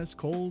 PMS,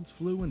 colds,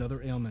 flu, and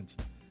other ailments?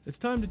 It's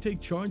time to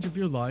take charge of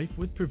your life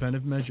with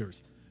preventive measures.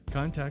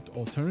 Contact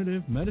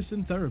Alternative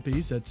Medicine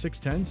Therapies at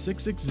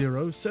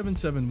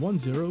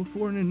 610-660-7710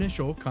 for an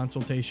initial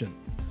consultation.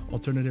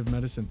 Alternative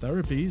Medicine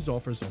Therapies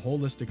offers a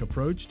holistic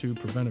approach to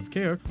preventive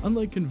care,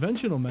 unlike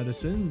conventional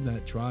medicine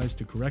that tries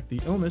to correct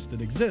the illness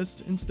that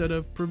exists instead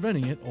of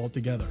preventing it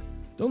altogether.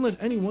 Don't let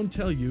anyone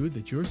tell you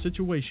that your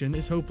situation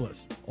is hopeless.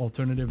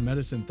 Alternative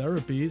medicine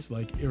therapies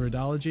like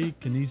iridology,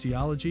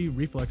 kinesiology,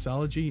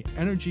 reflexology,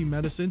 energy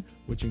medicine,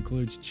 which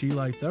includes Chi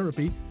Life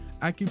therapy,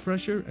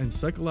 acupressure, and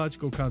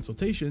psychological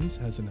consultations,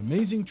 has an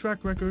amazing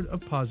track record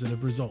of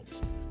positive results.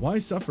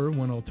 Why suffer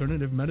when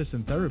Alternative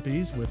Medicine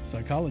Therapies with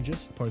Psychologist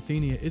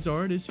Parthenia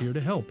Izzard is here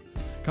to help?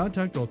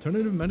 Contact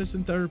Alternative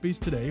Medicine Therapies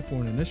today for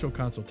an initial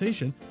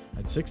consultation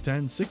at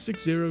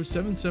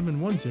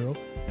 610-660-7710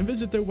 and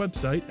visit their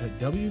website at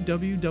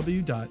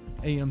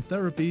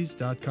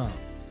www.amtherapies.com.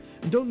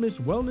 And don't miss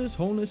Wellness,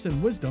 Wholeness,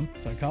 and Wisdom,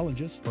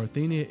 Psychologist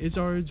Parthenia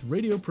Izzard's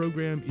radio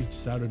program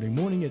each Saturday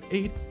morning at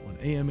 8 on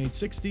AM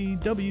 860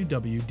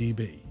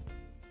 WWDB.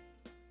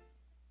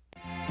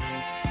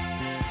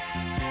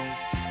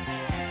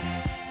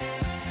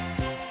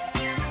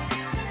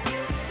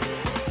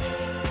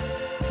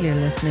 You're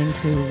listening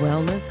to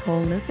Wellness,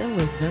 Wholeness, and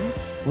Wisdom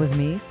with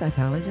me,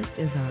 Psychologist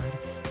Izzard.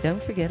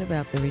 Don't forget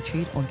about the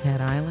retreat on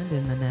Cat Island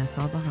in the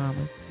Nassau,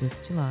 Bahamas this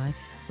July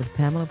with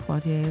Pamela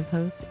Poitier as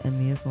host and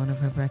me as one of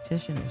her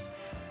practitioners.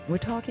 We're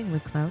talking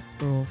with Klaus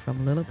Sproul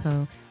from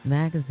LILIPOH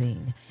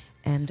magazine,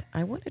 and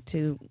I wanted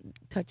to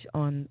touch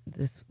on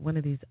this one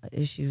of these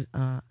issues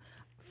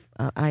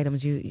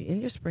items. You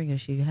in your spring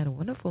issue, you had a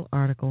wonderful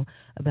article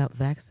about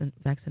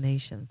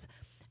vaccinations,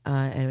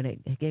 and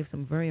it gave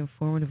some very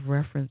informative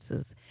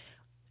references.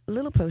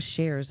 LILIPOH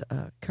shares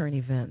current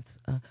events.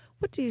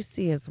 What do you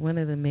see as one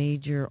of the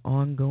major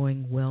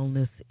ongoing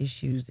wellness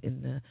issues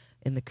in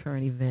the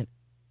current event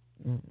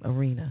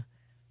arena?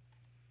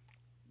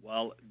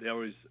 Well,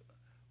 there is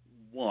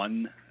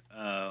one,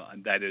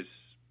 and that is,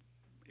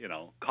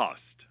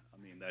 cost. I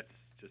mean, that's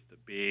just a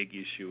big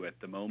issue at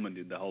the moment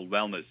in the whole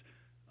wellness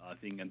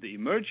thing. And the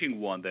emerging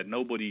one that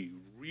nobody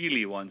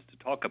really wants to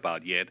talk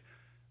about yet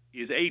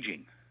is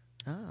aging.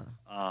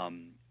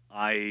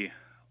 I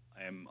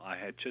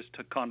had just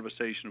a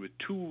conversation with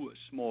two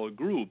small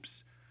groups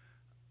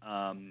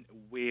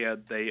where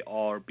they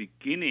are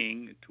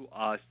beginning to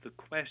ask the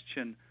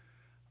question: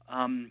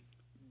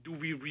 do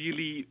we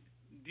really?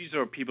 These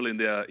are people in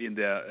their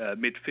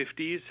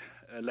mid-50s,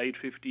 late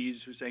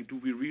 50s, who are saying, do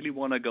we really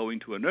want to go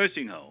into a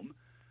nursing home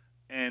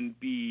and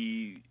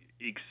be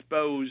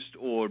exposed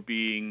or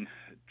being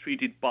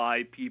treated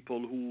by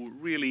people who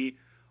really,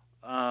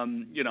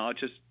 are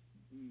just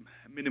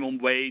minimum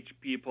wage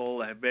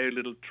people, have very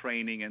little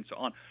training, and so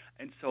on.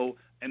 And so,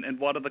 and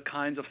what are the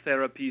kinds of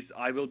therapies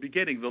I will be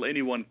getting? Will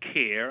anyone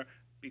care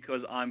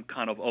because I'm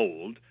kind of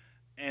old?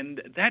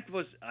 And that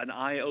was an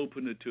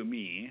eye-opener to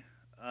me.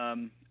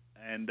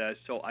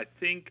 So I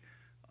think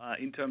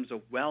in terms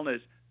of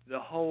wellness, the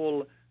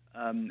whole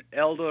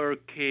elder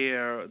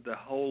care, the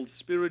whole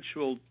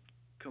spiritual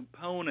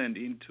component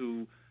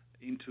into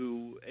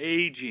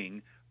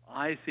aging,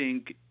 I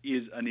think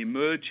is an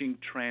emerging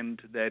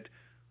trend that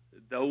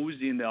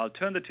those in the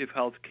alternative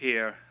health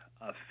care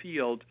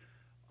field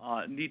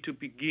need to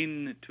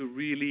begin to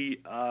really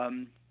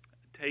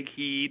take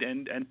heed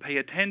and pay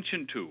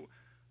attention to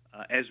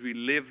as we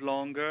live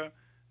longer,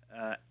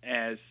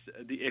 as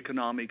the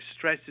economic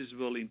stresses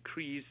will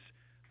increase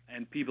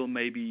and people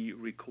may be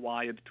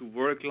required to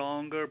work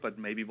longer but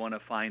maybe want to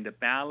find a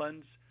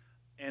balance,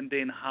 and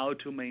then how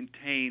to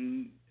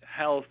maintain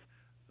health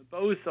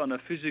both on a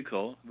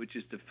physical, which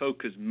is the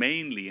focus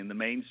mainly in the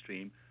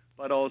mainstream,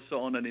 but also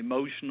on an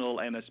emotional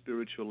and a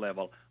spiritual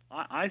level.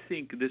 I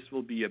think this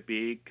will be a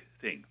big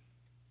thing.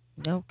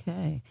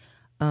 Okay.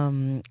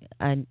 I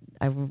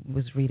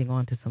was reading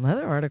on to some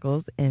other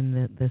articles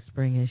in the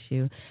spring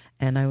issue,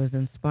 and I was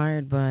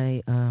inspired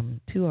by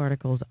two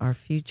articles, Our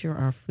Future,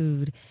 Our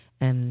Food,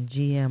 and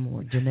GM,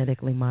 or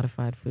Genetically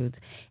Modified Foods.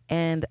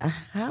 And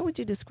how would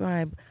you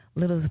describe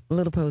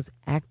LILIPOH's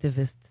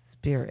activist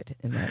spirit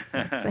in that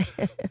sense?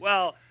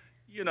 Well,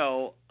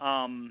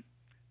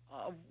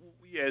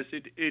 yes,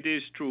 it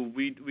is true.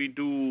 We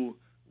do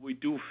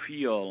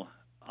feel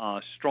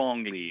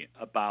strongly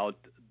about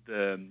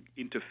the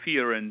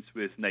interference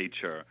with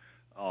nature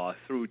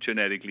through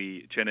genetic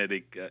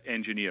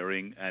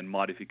engineering and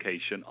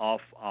modification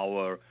of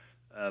our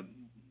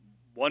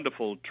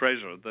wonderful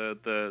treasure,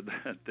 the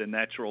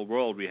natural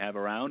world we have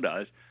around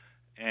us,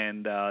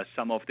 and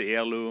some of the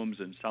heirlooms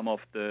and some of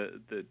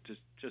the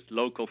just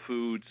local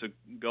foods are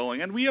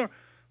going. And we are,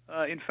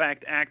 in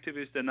fact,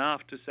 activist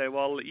enough to say,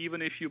 well,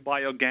 even if you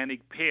buy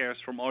organic pears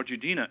from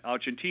Argentina,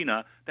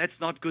 that's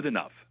not good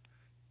enough,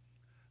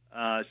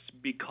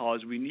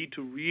 because we need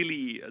to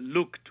really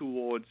look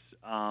towards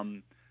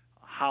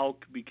how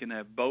we can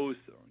have both,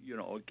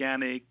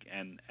 organic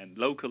and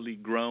locally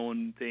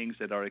grown things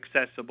that are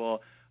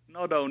accessible,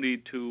 not only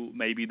to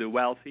maybe the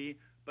wealthy,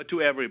 but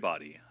to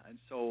everybody. And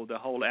so the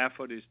whole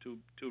effort is to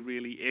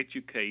really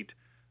educate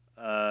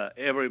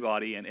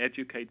everybody and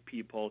educate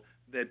people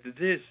that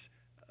this,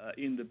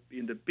 in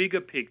the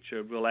bigger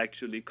picture, will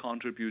actually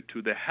contribute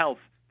to the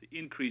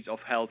increase of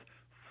health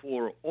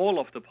for all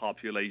of the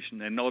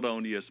population and not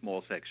only a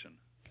small section.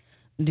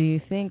 Do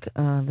you think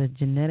the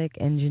genetic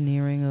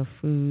engineering of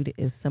food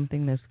is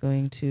something that's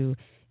going to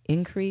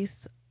increase,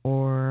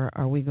 or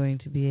are we going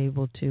to be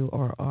able to,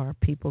 or are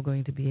people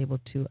going to be able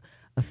to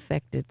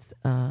affect its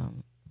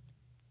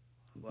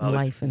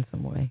life in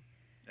some way?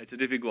 It's a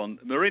difficult one.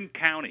 Marin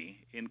County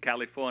in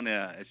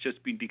California has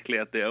just been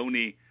declared the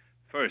only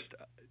first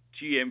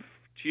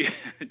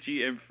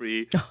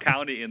GM-free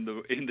county in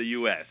the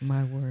U.S.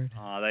 My word!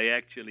 They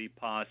actually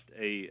passed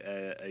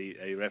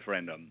a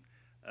referendum,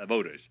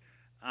 voters.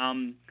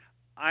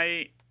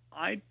 I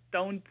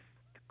don't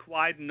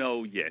quite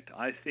know yet.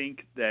 I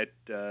think that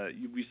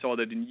we saw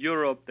that in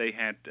Europe they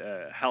had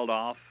held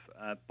off,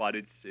 but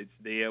it's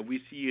there.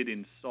 We see it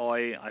in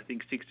soy. I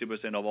think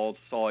 60% of all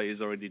soy is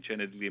already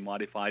genetically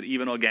modified,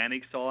 even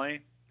organic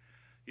soy.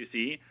 You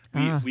see,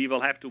 we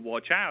will have to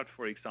watch out,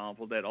 for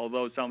example, that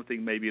although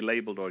something may be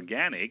labeled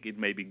organic, it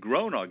may be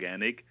grown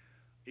organic,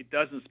 it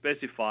doesn't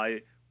specify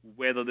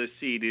whether the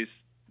seed is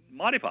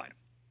modified.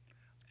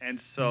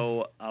 And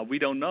so we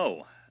don't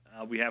know.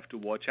 We have to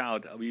watch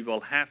out. We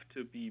will have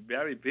to be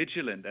very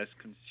vigilant as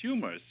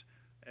consumers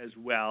as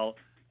well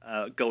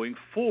going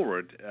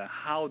forward,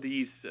 how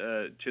these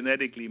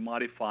genetically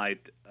modified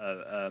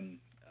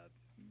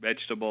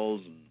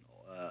vegetables and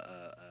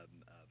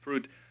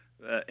fruit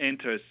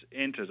enters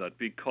it.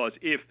 Because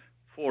if,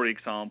 for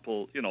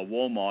example,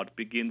 Walmart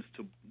begins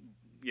to,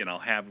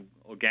 have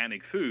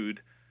organic food,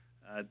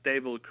 they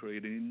will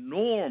create an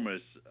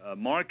enormous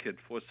market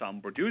for some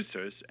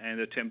producers, and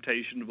the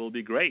temptation will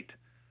be great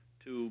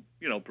to,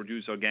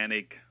 produce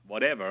organic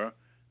whatever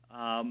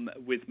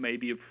with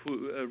maybe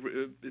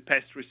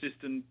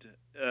pest-resistant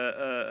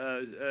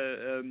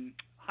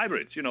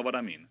hybrids. You know what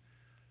I mean?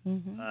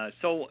 Mm-hmm.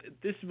 So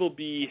this will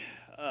be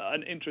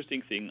an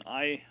interesting thing.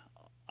 I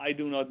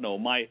do not know.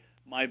 My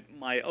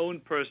own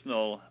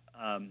personal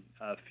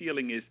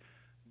feeling is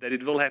that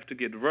it will have to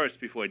get worse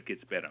before it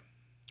gets better.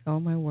 Oh,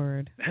 my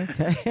word.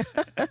 Okay.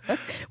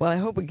 Well, I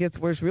hope it gets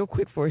worse real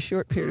quick for a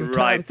short period of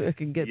time so it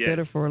can get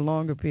better for a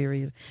longer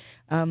period.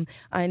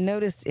 I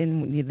noticed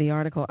in the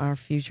article, Our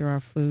Future,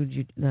 Our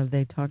Food,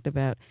 they talked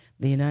about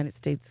the United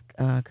States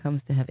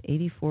comes to have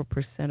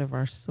 84% of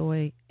our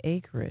soy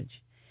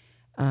acreage.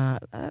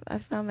 I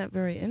found that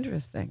very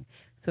interesting.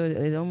 So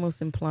it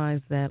almost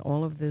implies that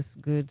all of this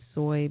good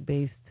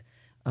soy-based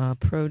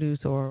produce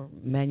or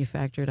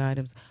manufactured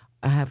items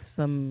have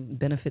some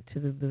benefit to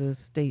the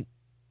state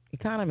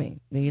economy,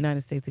 the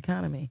United States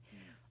economy.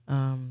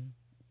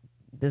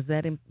 Does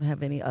that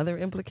have any other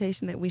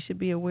implication that we should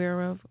be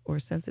aware of or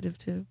sensitive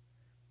to?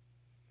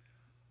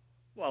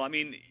 Well, I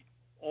mean,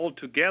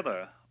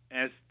 altogether,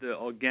 as the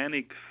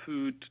organic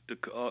food, the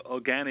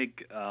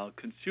organic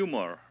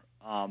consumer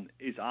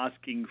is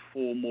asking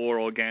for more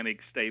organic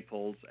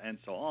staples and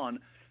so on,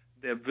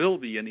 there will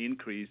be an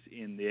increase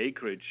in the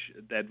acreage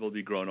that will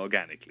be grown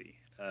organically,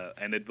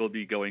 and it will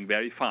be going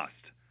very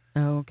fast.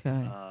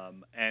 Okay.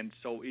 And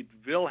so it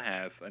will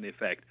have an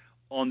effect.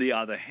 On the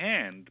other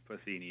hand,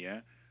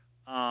 Parthenia,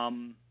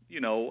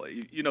 you know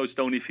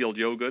Stonyfield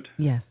Yogurt?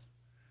 Yes.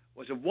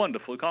 Was a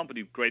wonderful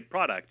company, great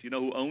product. You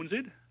know who owns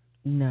it?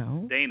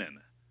 No. Danone.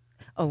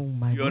 Oh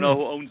my! You know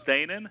who owns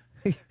Danone?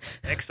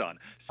 Exxon.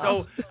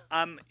 So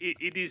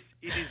it is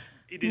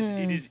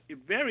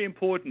very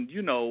important.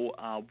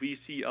 We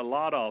see a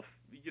lot of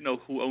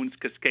who owns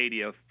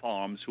Cascadia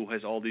Farms, who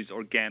has all these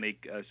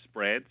organic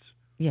spreads.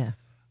 Yes.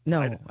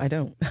 No, I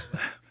don't.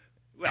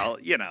 Well,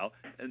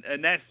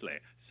 Nestle.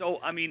 So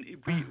I mean,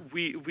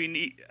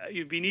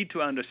 we need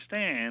to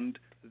understand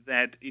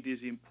that it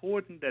is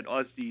important that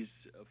as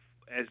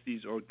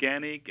these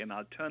organic and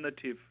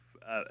alternative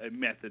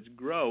methods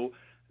grow,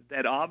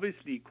 that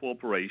obviously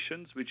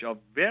corporations, which are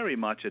very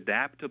much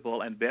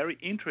adaptable and very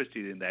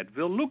interested in that,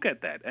 will look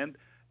at that, and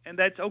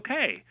that's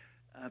okay.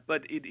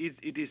 But it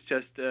is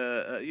just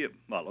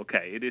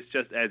okay. It is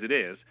just as it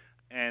is,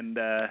 and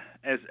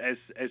as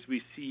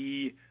we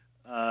see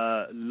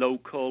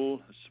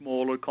local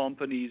smaller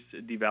companies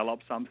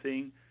develop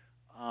something,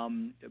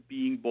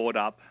 being bought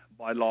up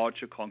by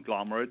larger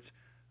conglomerates,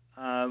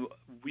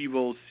 we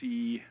will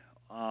see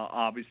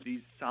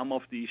obviously some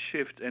of these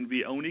shifts, and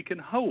we only can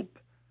hope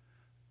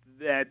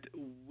that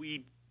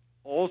we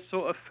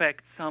also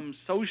affect some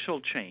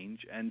social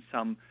change and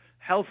some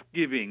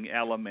health-giving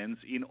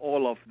elements in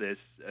all of this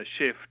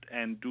shift,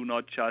 and do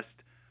not just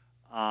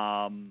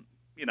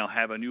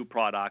have a new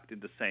product in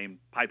the same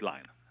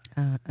pipeline.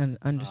 And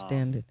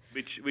understand it.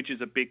 Which is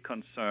a big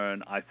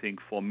concern, I think,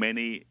 for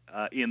many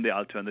in the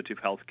alternative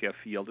healthcare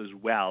field as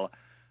well,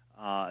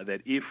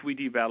 that if we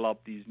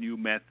develop these new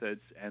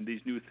methods and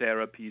these new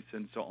therapies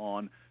and so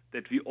on,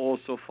 that we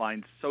also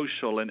find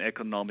social and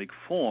economic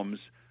forms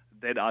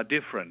that are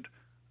different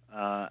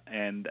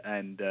and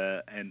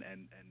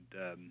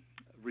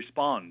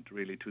respond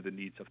really to the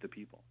needs of the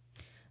people.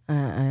 I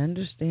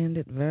understand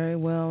it very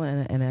well,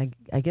 and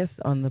I guess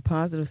on the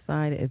positive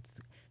side, it's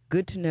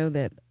good to know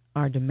that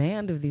our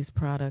demand of these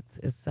products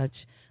is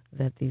such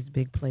that these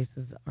big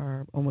places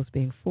are almost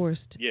being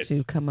forced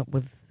to come up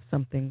with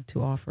something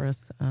to offer us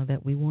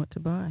that we want to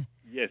buy.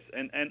 Yes,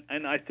 and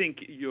I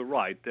think you're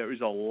right. There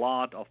is a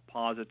lot of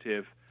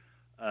positive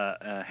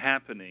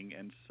happening,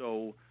 and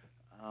so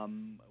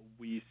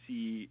we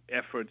see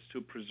efforts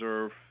to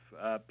preserve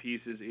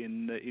pieces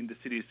in the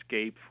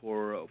cityscape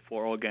for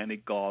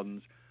organic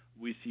gardens.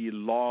 We see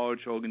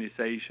large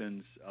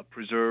organizations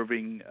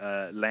preserving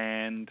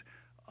land.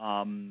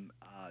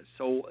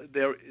 So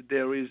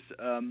there is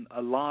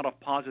a lot of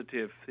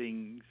positive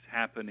things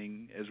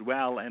happening as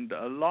well, and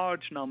a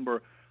large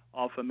number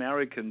of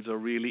Americans are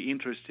really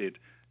interested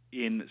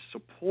in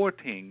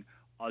supporting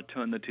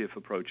alternative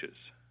approaches.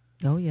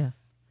 Oh, yes.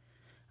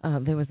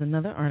 There was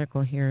another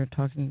article here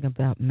talking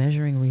about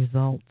measuring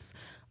results,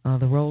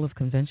 the role of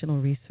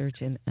conventional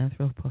research in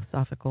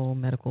anthroposophical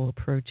medical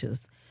approaches.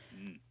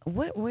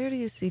 Where do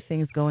you see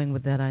things going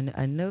with that?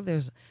 I know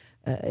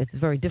it's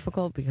very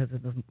difficult because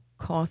of the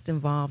cost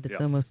involved. It's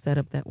almost set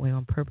up that way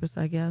on purpose,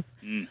 I guess.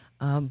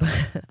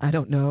 But I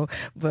don't know.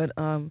 But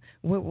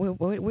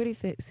where do you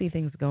see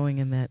things going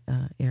in that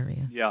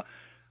area? Yeah.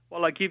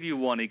 Well, I'll give you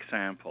one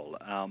example.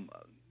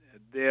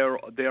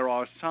 There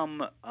are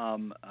some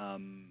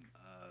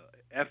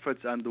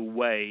efforts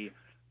underway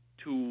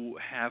to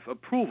have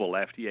approval,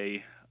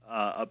 FDA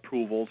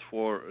approvals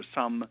for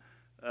some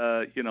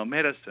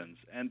medicines,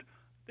 and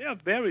they are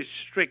very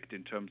strict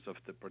in terms of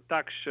the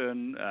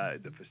production,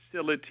 the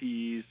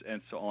facilities,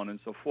 and so on and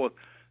so forth.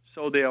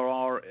 So there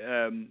are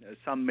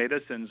some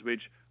medicines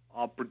which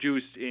are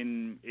produced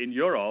in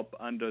Europe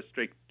under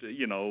strict,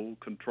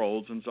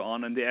 controls and so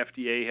on, and the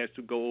FDA has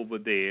to go over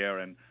there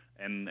and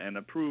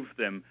approve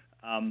them.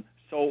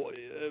 So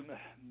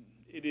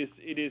it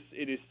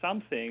is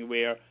something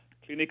where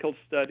clinical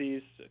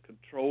studies,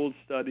 controlled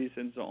studies,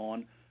 and so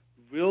on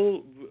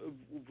will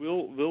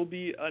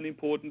be an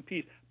important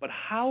piece. But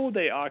how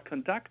they are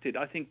conducted,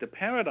 I think the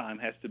paradigm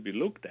has to be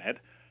looked at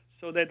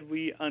so that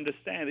we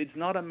understand it's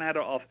not a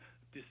matter of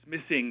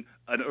dismissing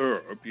an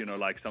herb,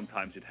 like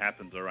sometimes it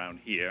happens around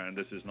here, and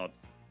this is not,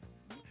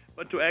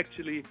 but to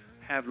actually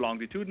have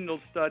longitudinal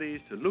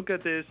studies to look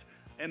at this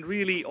and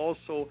really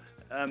also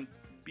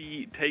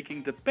be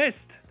taking the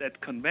best that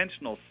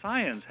conventional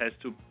science has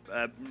to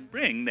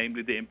bring,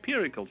 namely the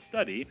empirical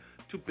study,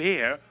 to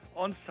bear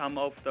on some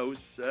of those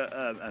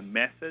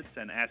methods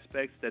and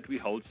aspects that we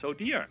hold so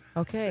dear.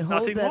 Okay, There's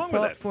hold that thought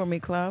that for me,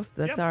 Klaus.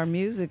 That's our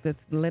music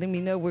that's letting me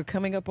know we're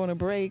coming up on a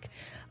break.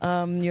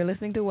 You're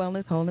listening to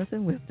Wellness, Wholeness,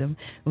 and Wisdom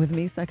with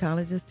me,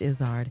 Psychologist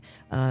Izzard,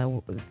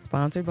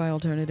 sponsored by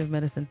Alternative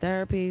Medicine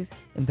Therapies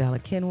in Bala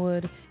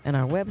Cynwyd, and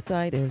our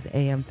website is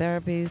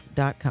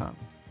amtherapies.com.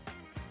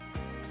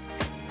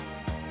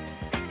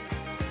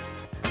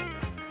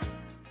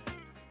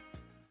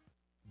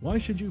 Why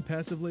should you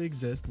passively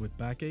exist with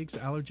backaches,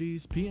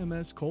 allergies,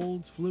 PMS,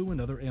 colds, flu, and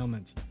other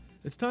ailments?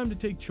 It's time to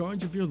take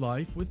charge of your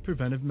life with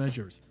preventive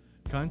measures.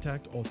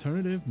 Contact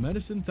Alternative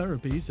Medicine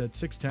Therapies at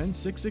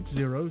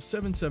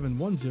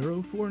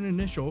 610-660-7710 for an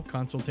initial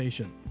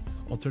consultation.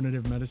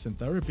 Alternative Medicine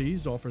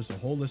Therapies offers a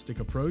holistic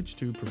approach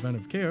to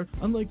preventive care,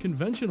 unlike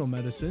conventional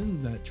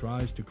medicine that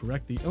tries to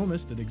correct the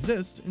illness that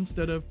exists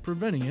instead of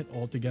preventing it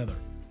altogether.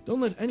 Don't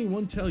let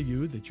anyone tell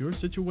you that your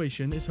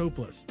situation is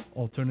hopeless.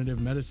 Alternative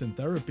medicine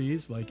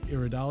therapies like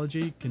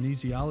iridology,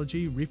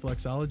 kinesiology,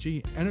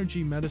 reflexology,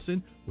 energy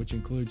medicine, which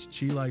includes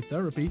Chi Light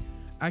therapy,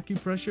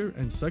 acupressure,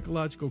 and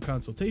psychological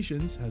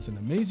consultations, has an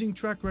amazing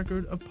track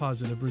record of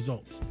positive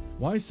results.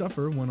 Why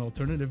suffer when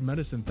Alternative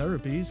Medicine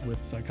Therapies with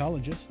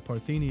Psychologist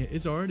Parthenia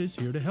Izzard is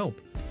here to help?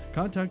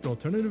 Contact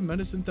Alternative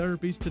Medicine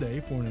Therapies today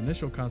for an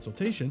initial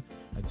consultation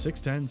at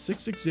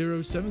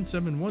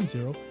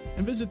 610-660-7710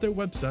 and visit their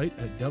website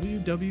at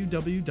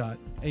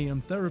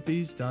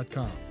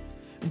www.amtherapies.com.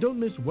 And don't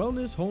miss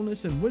Wellness, Wholeness,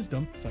 and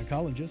Wisdom,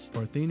 Psychologist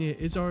Parthenia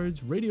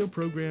Izzard's radio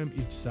program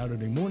each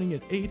Saturday morning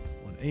at 8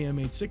 on AM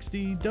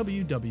 860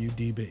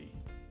 WWDB.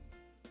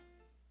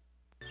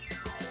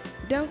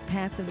 Don't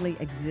passively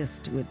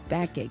exist with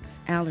backaches,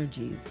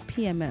 allergies,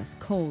 PMS,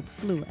 cold,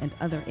 flu, and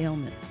other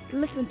ailments.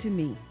 Listen to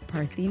me,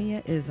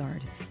 Parthenia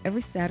Izzard,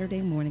 every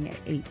Saturday morning at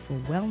 8 for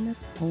Wellness,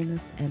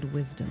 Wholeness, and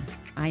Wisdom.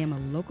 I am a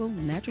local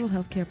natural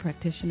health care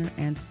practitioner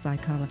and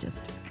psychologist.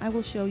 I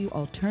will show you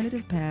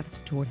alternative paths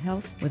toward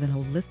health with a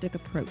holistic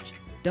approach.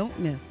 Don't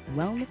miss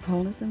Wellness,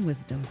 Wholeness, and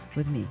Wisdom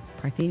with me,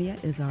 Parthenia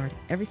Izzard,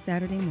 every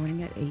Saturday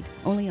morning at 8,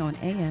 only on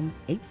AM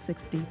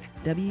 860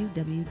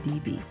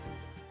 WWDB.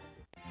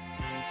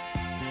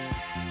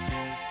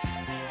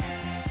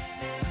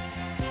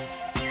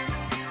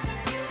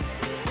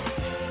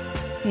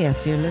 Yes,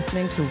 you're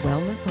listening to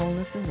Wellness,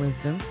 Wholeness, and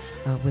Wisdom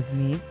with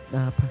me,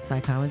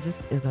 Psychologist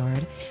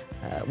Izzard.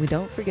 We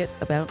don't forget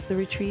about the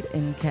retreat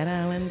in Cat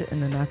Island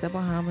in the Nassau,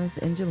 Bahamas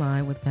in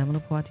July with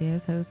Pamela Poitier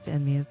as host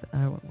and me as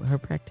her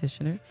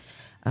practitioner.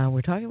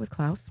 We're talking with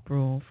Klaus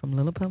Sproul from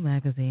LILIPOH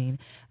magazine.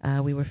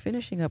 We were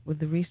finishing up with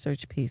the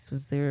research piece.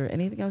 Was there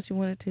anything else you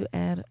wanted to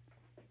add,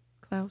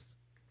 Klaus?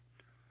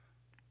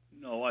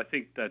 No, I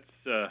think that's.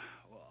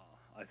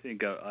 I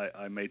think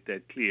I made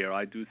that clear.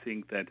 I do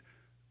think that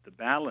the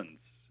balance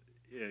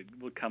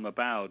will come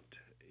about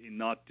in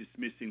not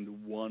dismissing the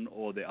one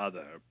or the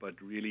other, but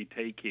really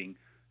taking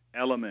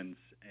elements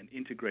and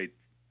integrate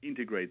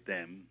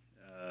them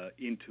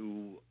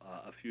into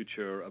a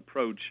future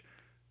approach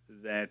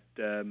that,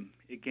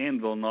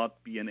 again, will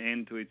not be an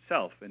end to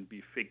itself and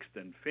be fixed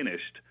and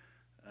finished,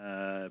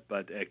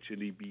 but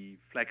actually be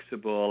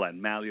flexible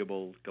and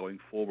malleable going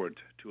forward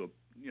to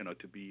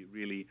be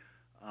really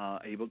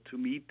able to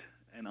meet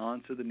and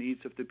answer the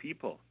needs of the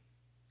people.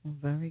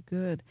 Very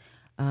good.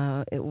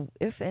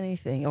 If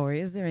anything, or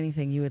is there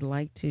anything you would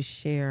like to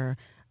share,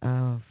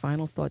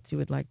 final thoughts you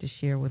would like to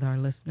share with our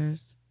listeners?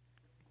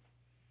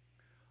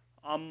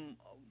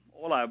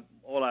 All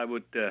I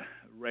would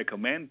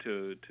recommend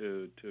to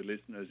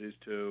listeners is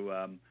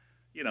to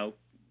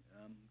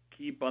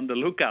keep on the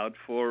lookout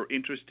for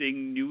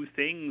interesting new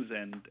things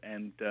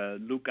and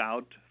look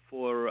out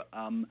for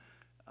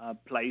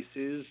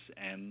places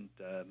and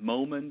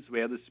moments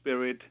where the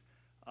spirit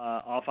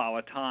of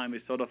our time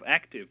is sort of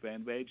active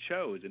and where it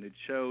shows. And it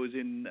shows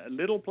in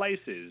little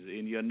places.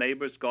 In your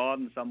neighbor's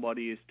garden,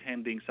 somebody is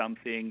tending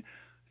something,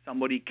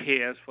 somebody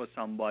cares for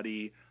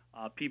somebody,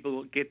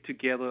 people get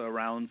together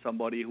around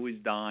somebody who is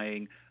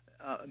dying.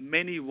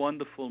 Many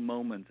wonderful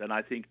moments, and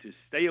I think to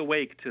stay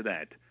awake to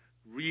that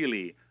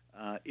really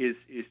is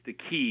the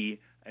key,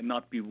 and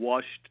not be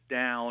washed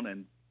down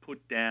and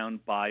put down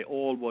by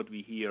all what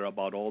we hear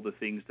about all the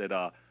things that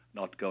are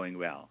not going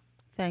well.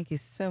 Thank you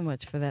so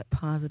much for that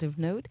positive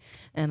note,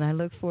 and I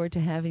look forward to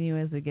having you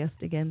as a guest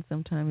again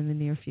sometime in the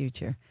near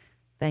future.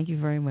 Thank you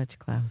very much,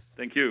 Klaus.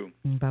 Thank you.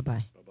 Bye-bye.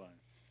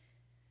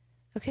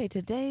 Bye-bye. Okay,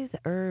 today's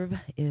herb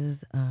is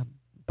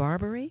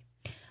barberry.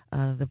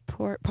 The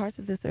parts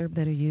of this herb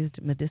that are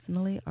used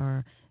medicinally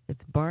are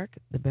its bark,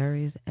 the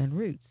berries, and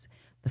roots.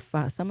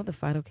 Some of the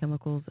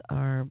phytochemicals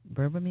are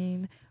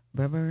berberine,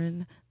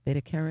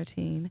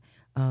 beta-carotene,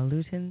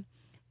 lutein,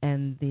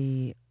 and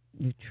the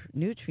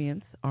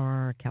nutrients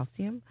are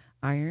calcium,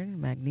 iron,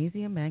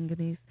 magnesium,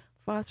 manganese,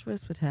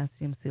 phosphorus,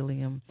 potassium,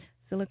 psyllium,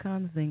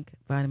 silicon, zinc,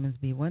 vitamins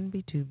B1,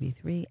 B2,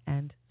 B3,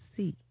 and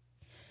C.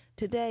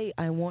 Today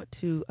I want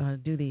to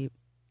do the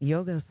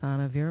Yoga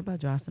Asana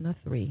Virabhadrasana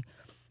 3,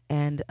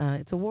 and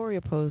it's a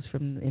warrior pose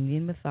from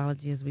Indian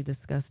mythology, as we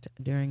discussed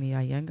during the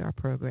Iyengar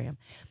program.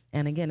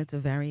 And again, it's a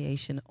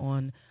variation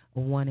on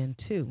 1 and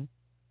 2.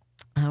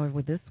 However,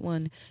 with this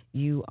one,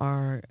 you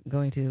are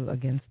going to,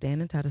 again,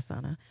 stand in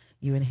Tadasana.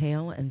 You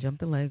inhale and jump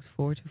the legs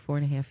 4 to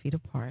 4.5 feet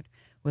apart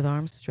with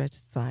arms stretched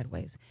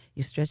sideways.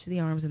 You stretch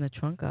the arms and the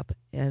trunk up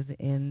as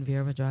in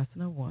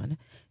Virabhadrasana 1.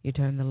 You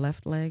turn the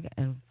left leg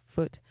and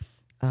foot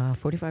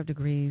 45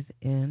 degrees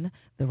in,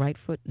 the right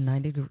foot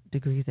 90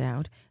 degrees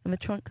out, and the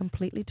trunk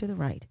completely to the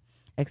right.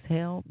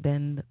 Exhale,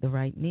 bend the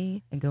right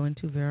knee, and go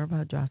into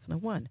Virabhadrasana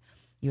 1.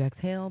 You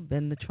exhale,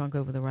 bend the trunk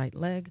over the right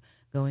leg,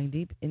 going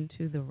deep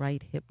into the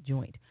right hip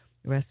joint.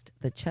 Rest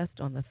the chest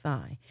on the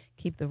thigh.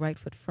 Keep the right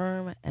foot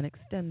firm and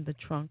extend the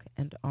trunk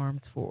and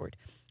arms forward.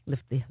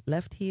 Lift the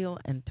left heel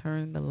and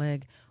turn the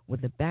leg with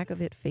the back of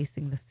it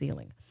facing the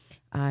ceiling.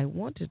 I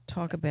want to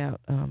talk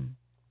about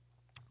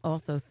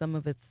also some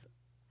of its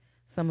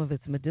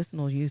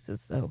medicinal uses.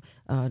 So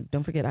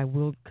don't forget, I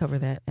will cover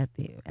that at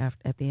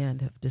the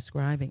end of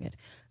describing it.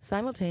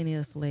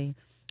 Simultaneously,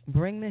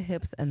 bring the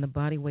hips and the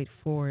body weight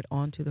forward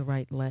onto the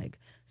right leg.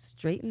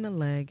 Straighten the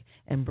leg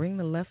and bring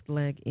the left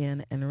leg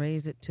in and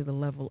raise it to the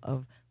level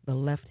of the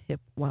left hip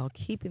while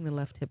keeping the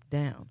left hip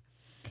down.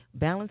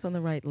 Balance on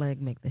the right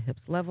leg, make the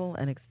hips level,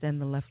 and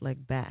extend the left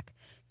leg back.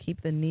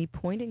 Keep the knee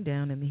pointing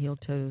down and the heel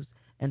toes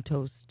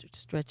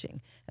stretching.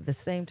 At the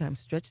same time,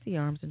 stretch the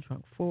arms and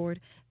trunk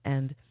forward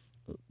and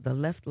the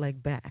left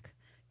leg back.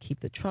 Keep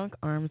the trunk,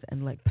 arms,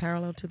 and leg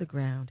parallel to the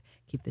ground.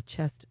 Keep the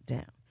chest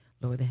down.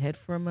 Lower the head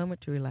for a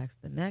moment to relax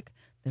the neck,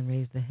 then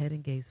raise the head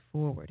and gaze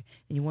forward.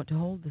 And you want to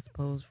hold this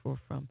pose for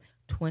from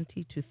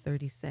 20 to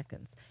 30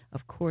 seconds.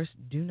 Of course,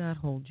 do not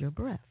hold your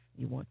breath.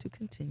 You want to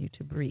continue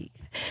to breathe.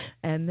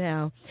 And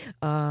now,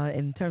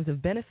 in terms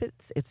of benefits,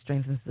 it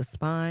strengthens the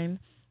spine.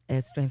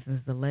 It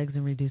strengthens the legs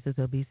and reduces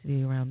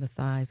obesity around the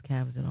thighs,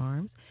 calves, and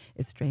arms.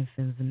 It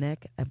strengthens the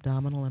neck,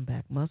 abdominal, and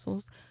back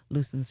muscles,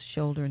 loosens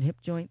shoulder and hip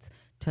joints,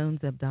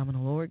 tones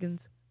abdominal organs,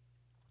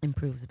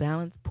 improves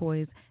balance,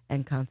 poise,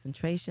 and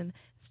concentration,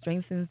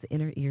 strengthens the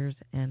inner ears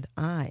and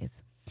eyes.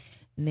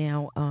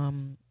 Now,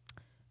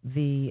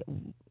 The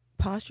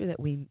posture that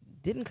we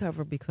didn't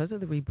cover because of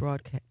the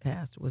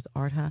rebroadcast was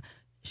Ardha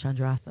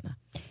Chandrasana.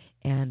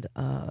 And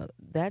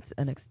that's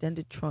an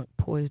extended trunk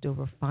poised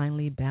over a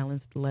finely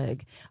balanced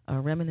leg,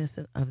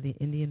 reminiscent of the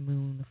Indian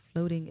moon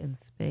floating in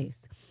space.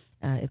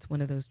 It's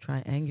one of those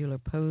triangular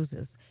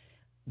poses.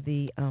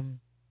 The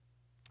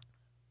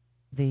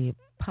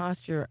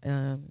posture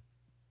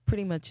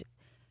pretty much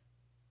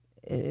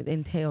it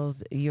entails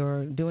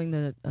you're doing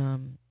the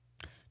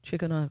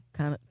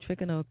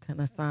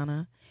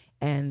Trikonasana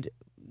and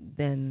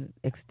then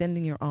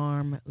extending your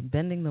arm,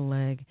 bending the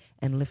leg,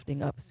 and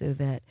lifting up so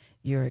that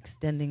you're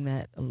extending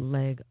that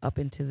leg up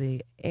into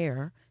the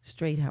air,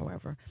 straight,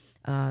 however.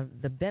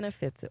 The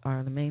benefits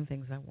are the main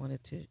things I wanted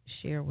to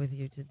share with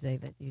you today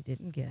that you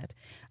didn't get,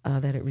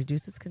 that it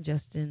reduces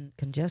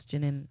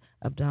congestion in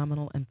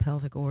abdominal and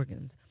pelvic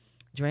organs,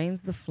 drains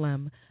the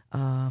phlegm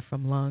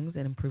from lungs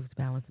and improves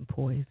balance and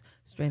poise,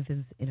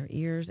 strengthens inner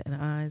ears and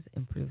eyes,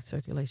 improves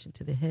circulation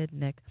to the head,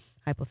 neck,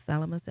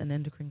 hypothalamus, and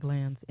endocrine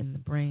glands in the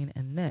brain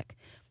and neck,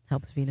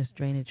 helps venous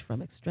drainage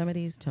from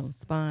extremities, tones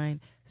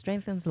spine,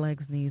 strengthens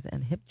legs, knees,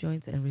 and hip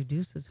joints, and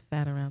reduces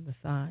fat around the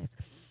thighs.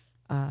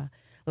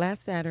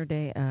 Last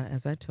Saturday,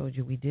 as I told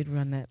you, we did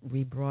run that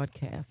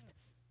rebroadcast.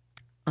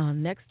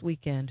 Next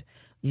weekend,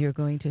 you're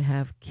going to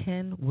have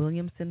Ken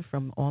Williamson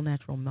from All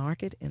Natural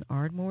Market in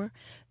Ardmore.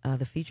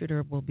 The featured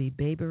herb will be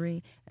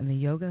bayberry, and the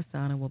yoga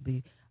asana will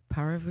be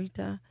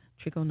Parivrita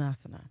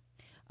Trikonasana.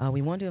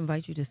 We want to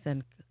invite you to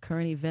send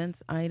current events,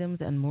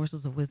 items, and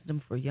morsels of wisdom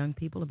for young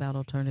people about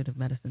alternative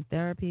medicine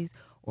therapies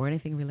or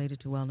anything related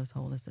to wellness,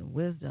 wholeness, and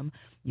wisdom.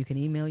 You can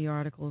email your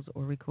articles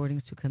or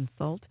recordings to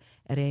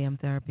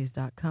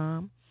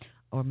consult@amtherapies.com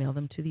or mail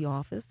them to the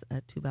office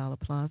at 2 Bala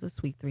Plaza,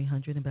 Suite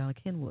 300 in Bala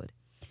Kenwood.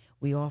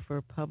 We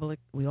offer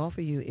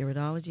you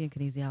iridology and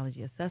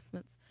kinesiology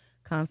assessments,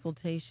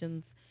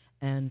 consultations,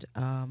 and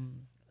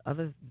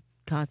other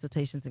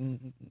consultations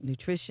in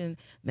nutrition,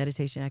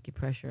 meditation,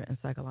 acupressure, and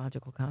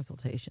psychological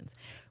consultations.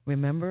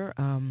 Remember,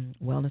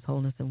 Wellness,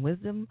 Wholeness, and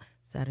Wisdom,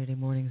 Saturday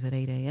mornings at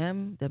 8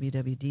 a.m.,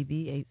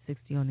 WWDB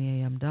 860 on the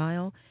AM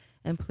dial,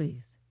 and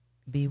please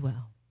be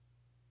well.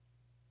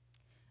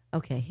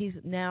 Okay, he's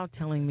now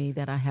telling me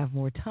that I have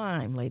more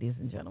time, ladies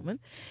and gentlemen.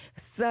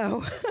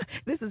 So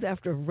this is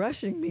after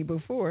rushing me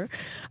before.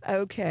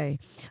 Okay,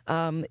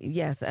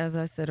 yes, as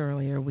I said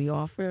earlier, we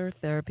offer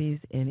therapies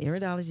in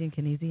iridology and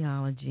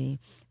kinesiology.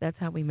 That's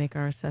how we make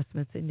our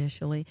assessments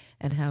initially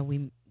and how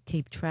we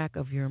keep track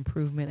of your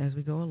improvement as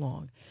we go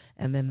along.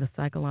 And then the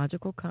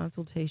psychological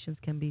consultations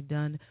can be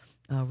done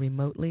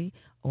remotely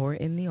or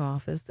in the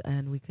office,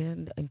 and we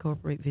can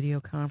incorporate video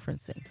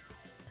conferencing.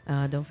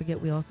 Don't forget,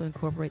 we also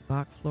incorporate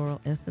Bach Floral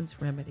Essence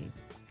Remedies.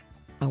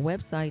 Our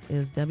website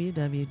is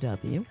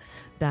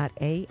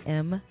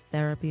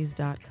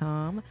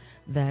www.amtherapies.com.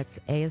 That's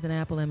A as in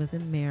Apple, M as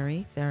in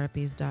Mary,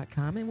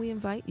 therapies.com. And we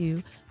invite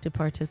you to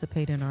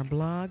participate in our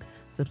blog,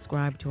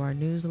 subscribe to our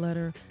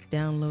newsletter,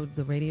 download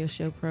the radio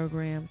show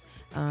program,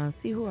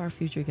 see who our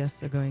future guests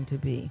are going to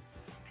be,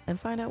 and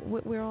find out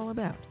what we're all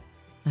about.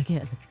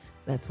 Again,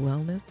 that's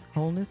wellness,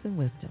 wholeness, and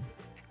wisdom.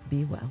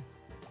 Be well.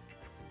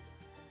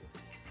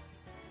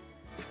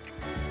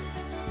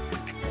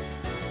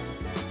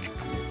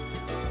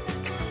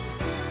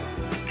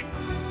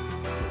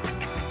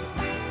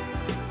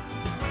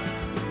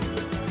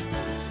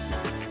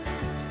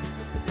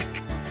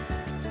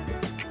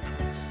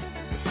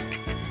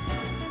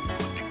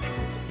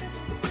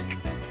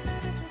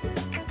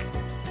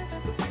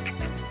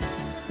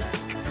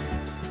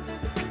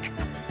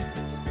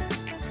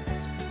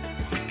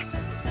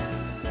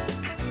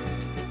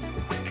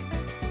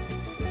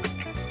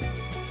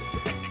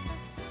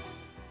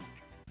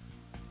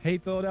 Hey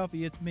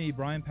Philadelphia, it's me,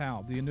 Brian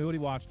Powell, the Annuity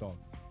Watchdog.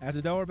 As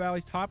the Delaware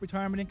Valley's top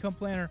retirement income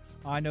planner,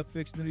 I know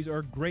fixed annuities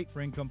are great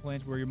for income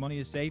plans where your money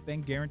is safe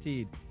and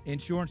guaranteed.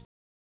 Insurance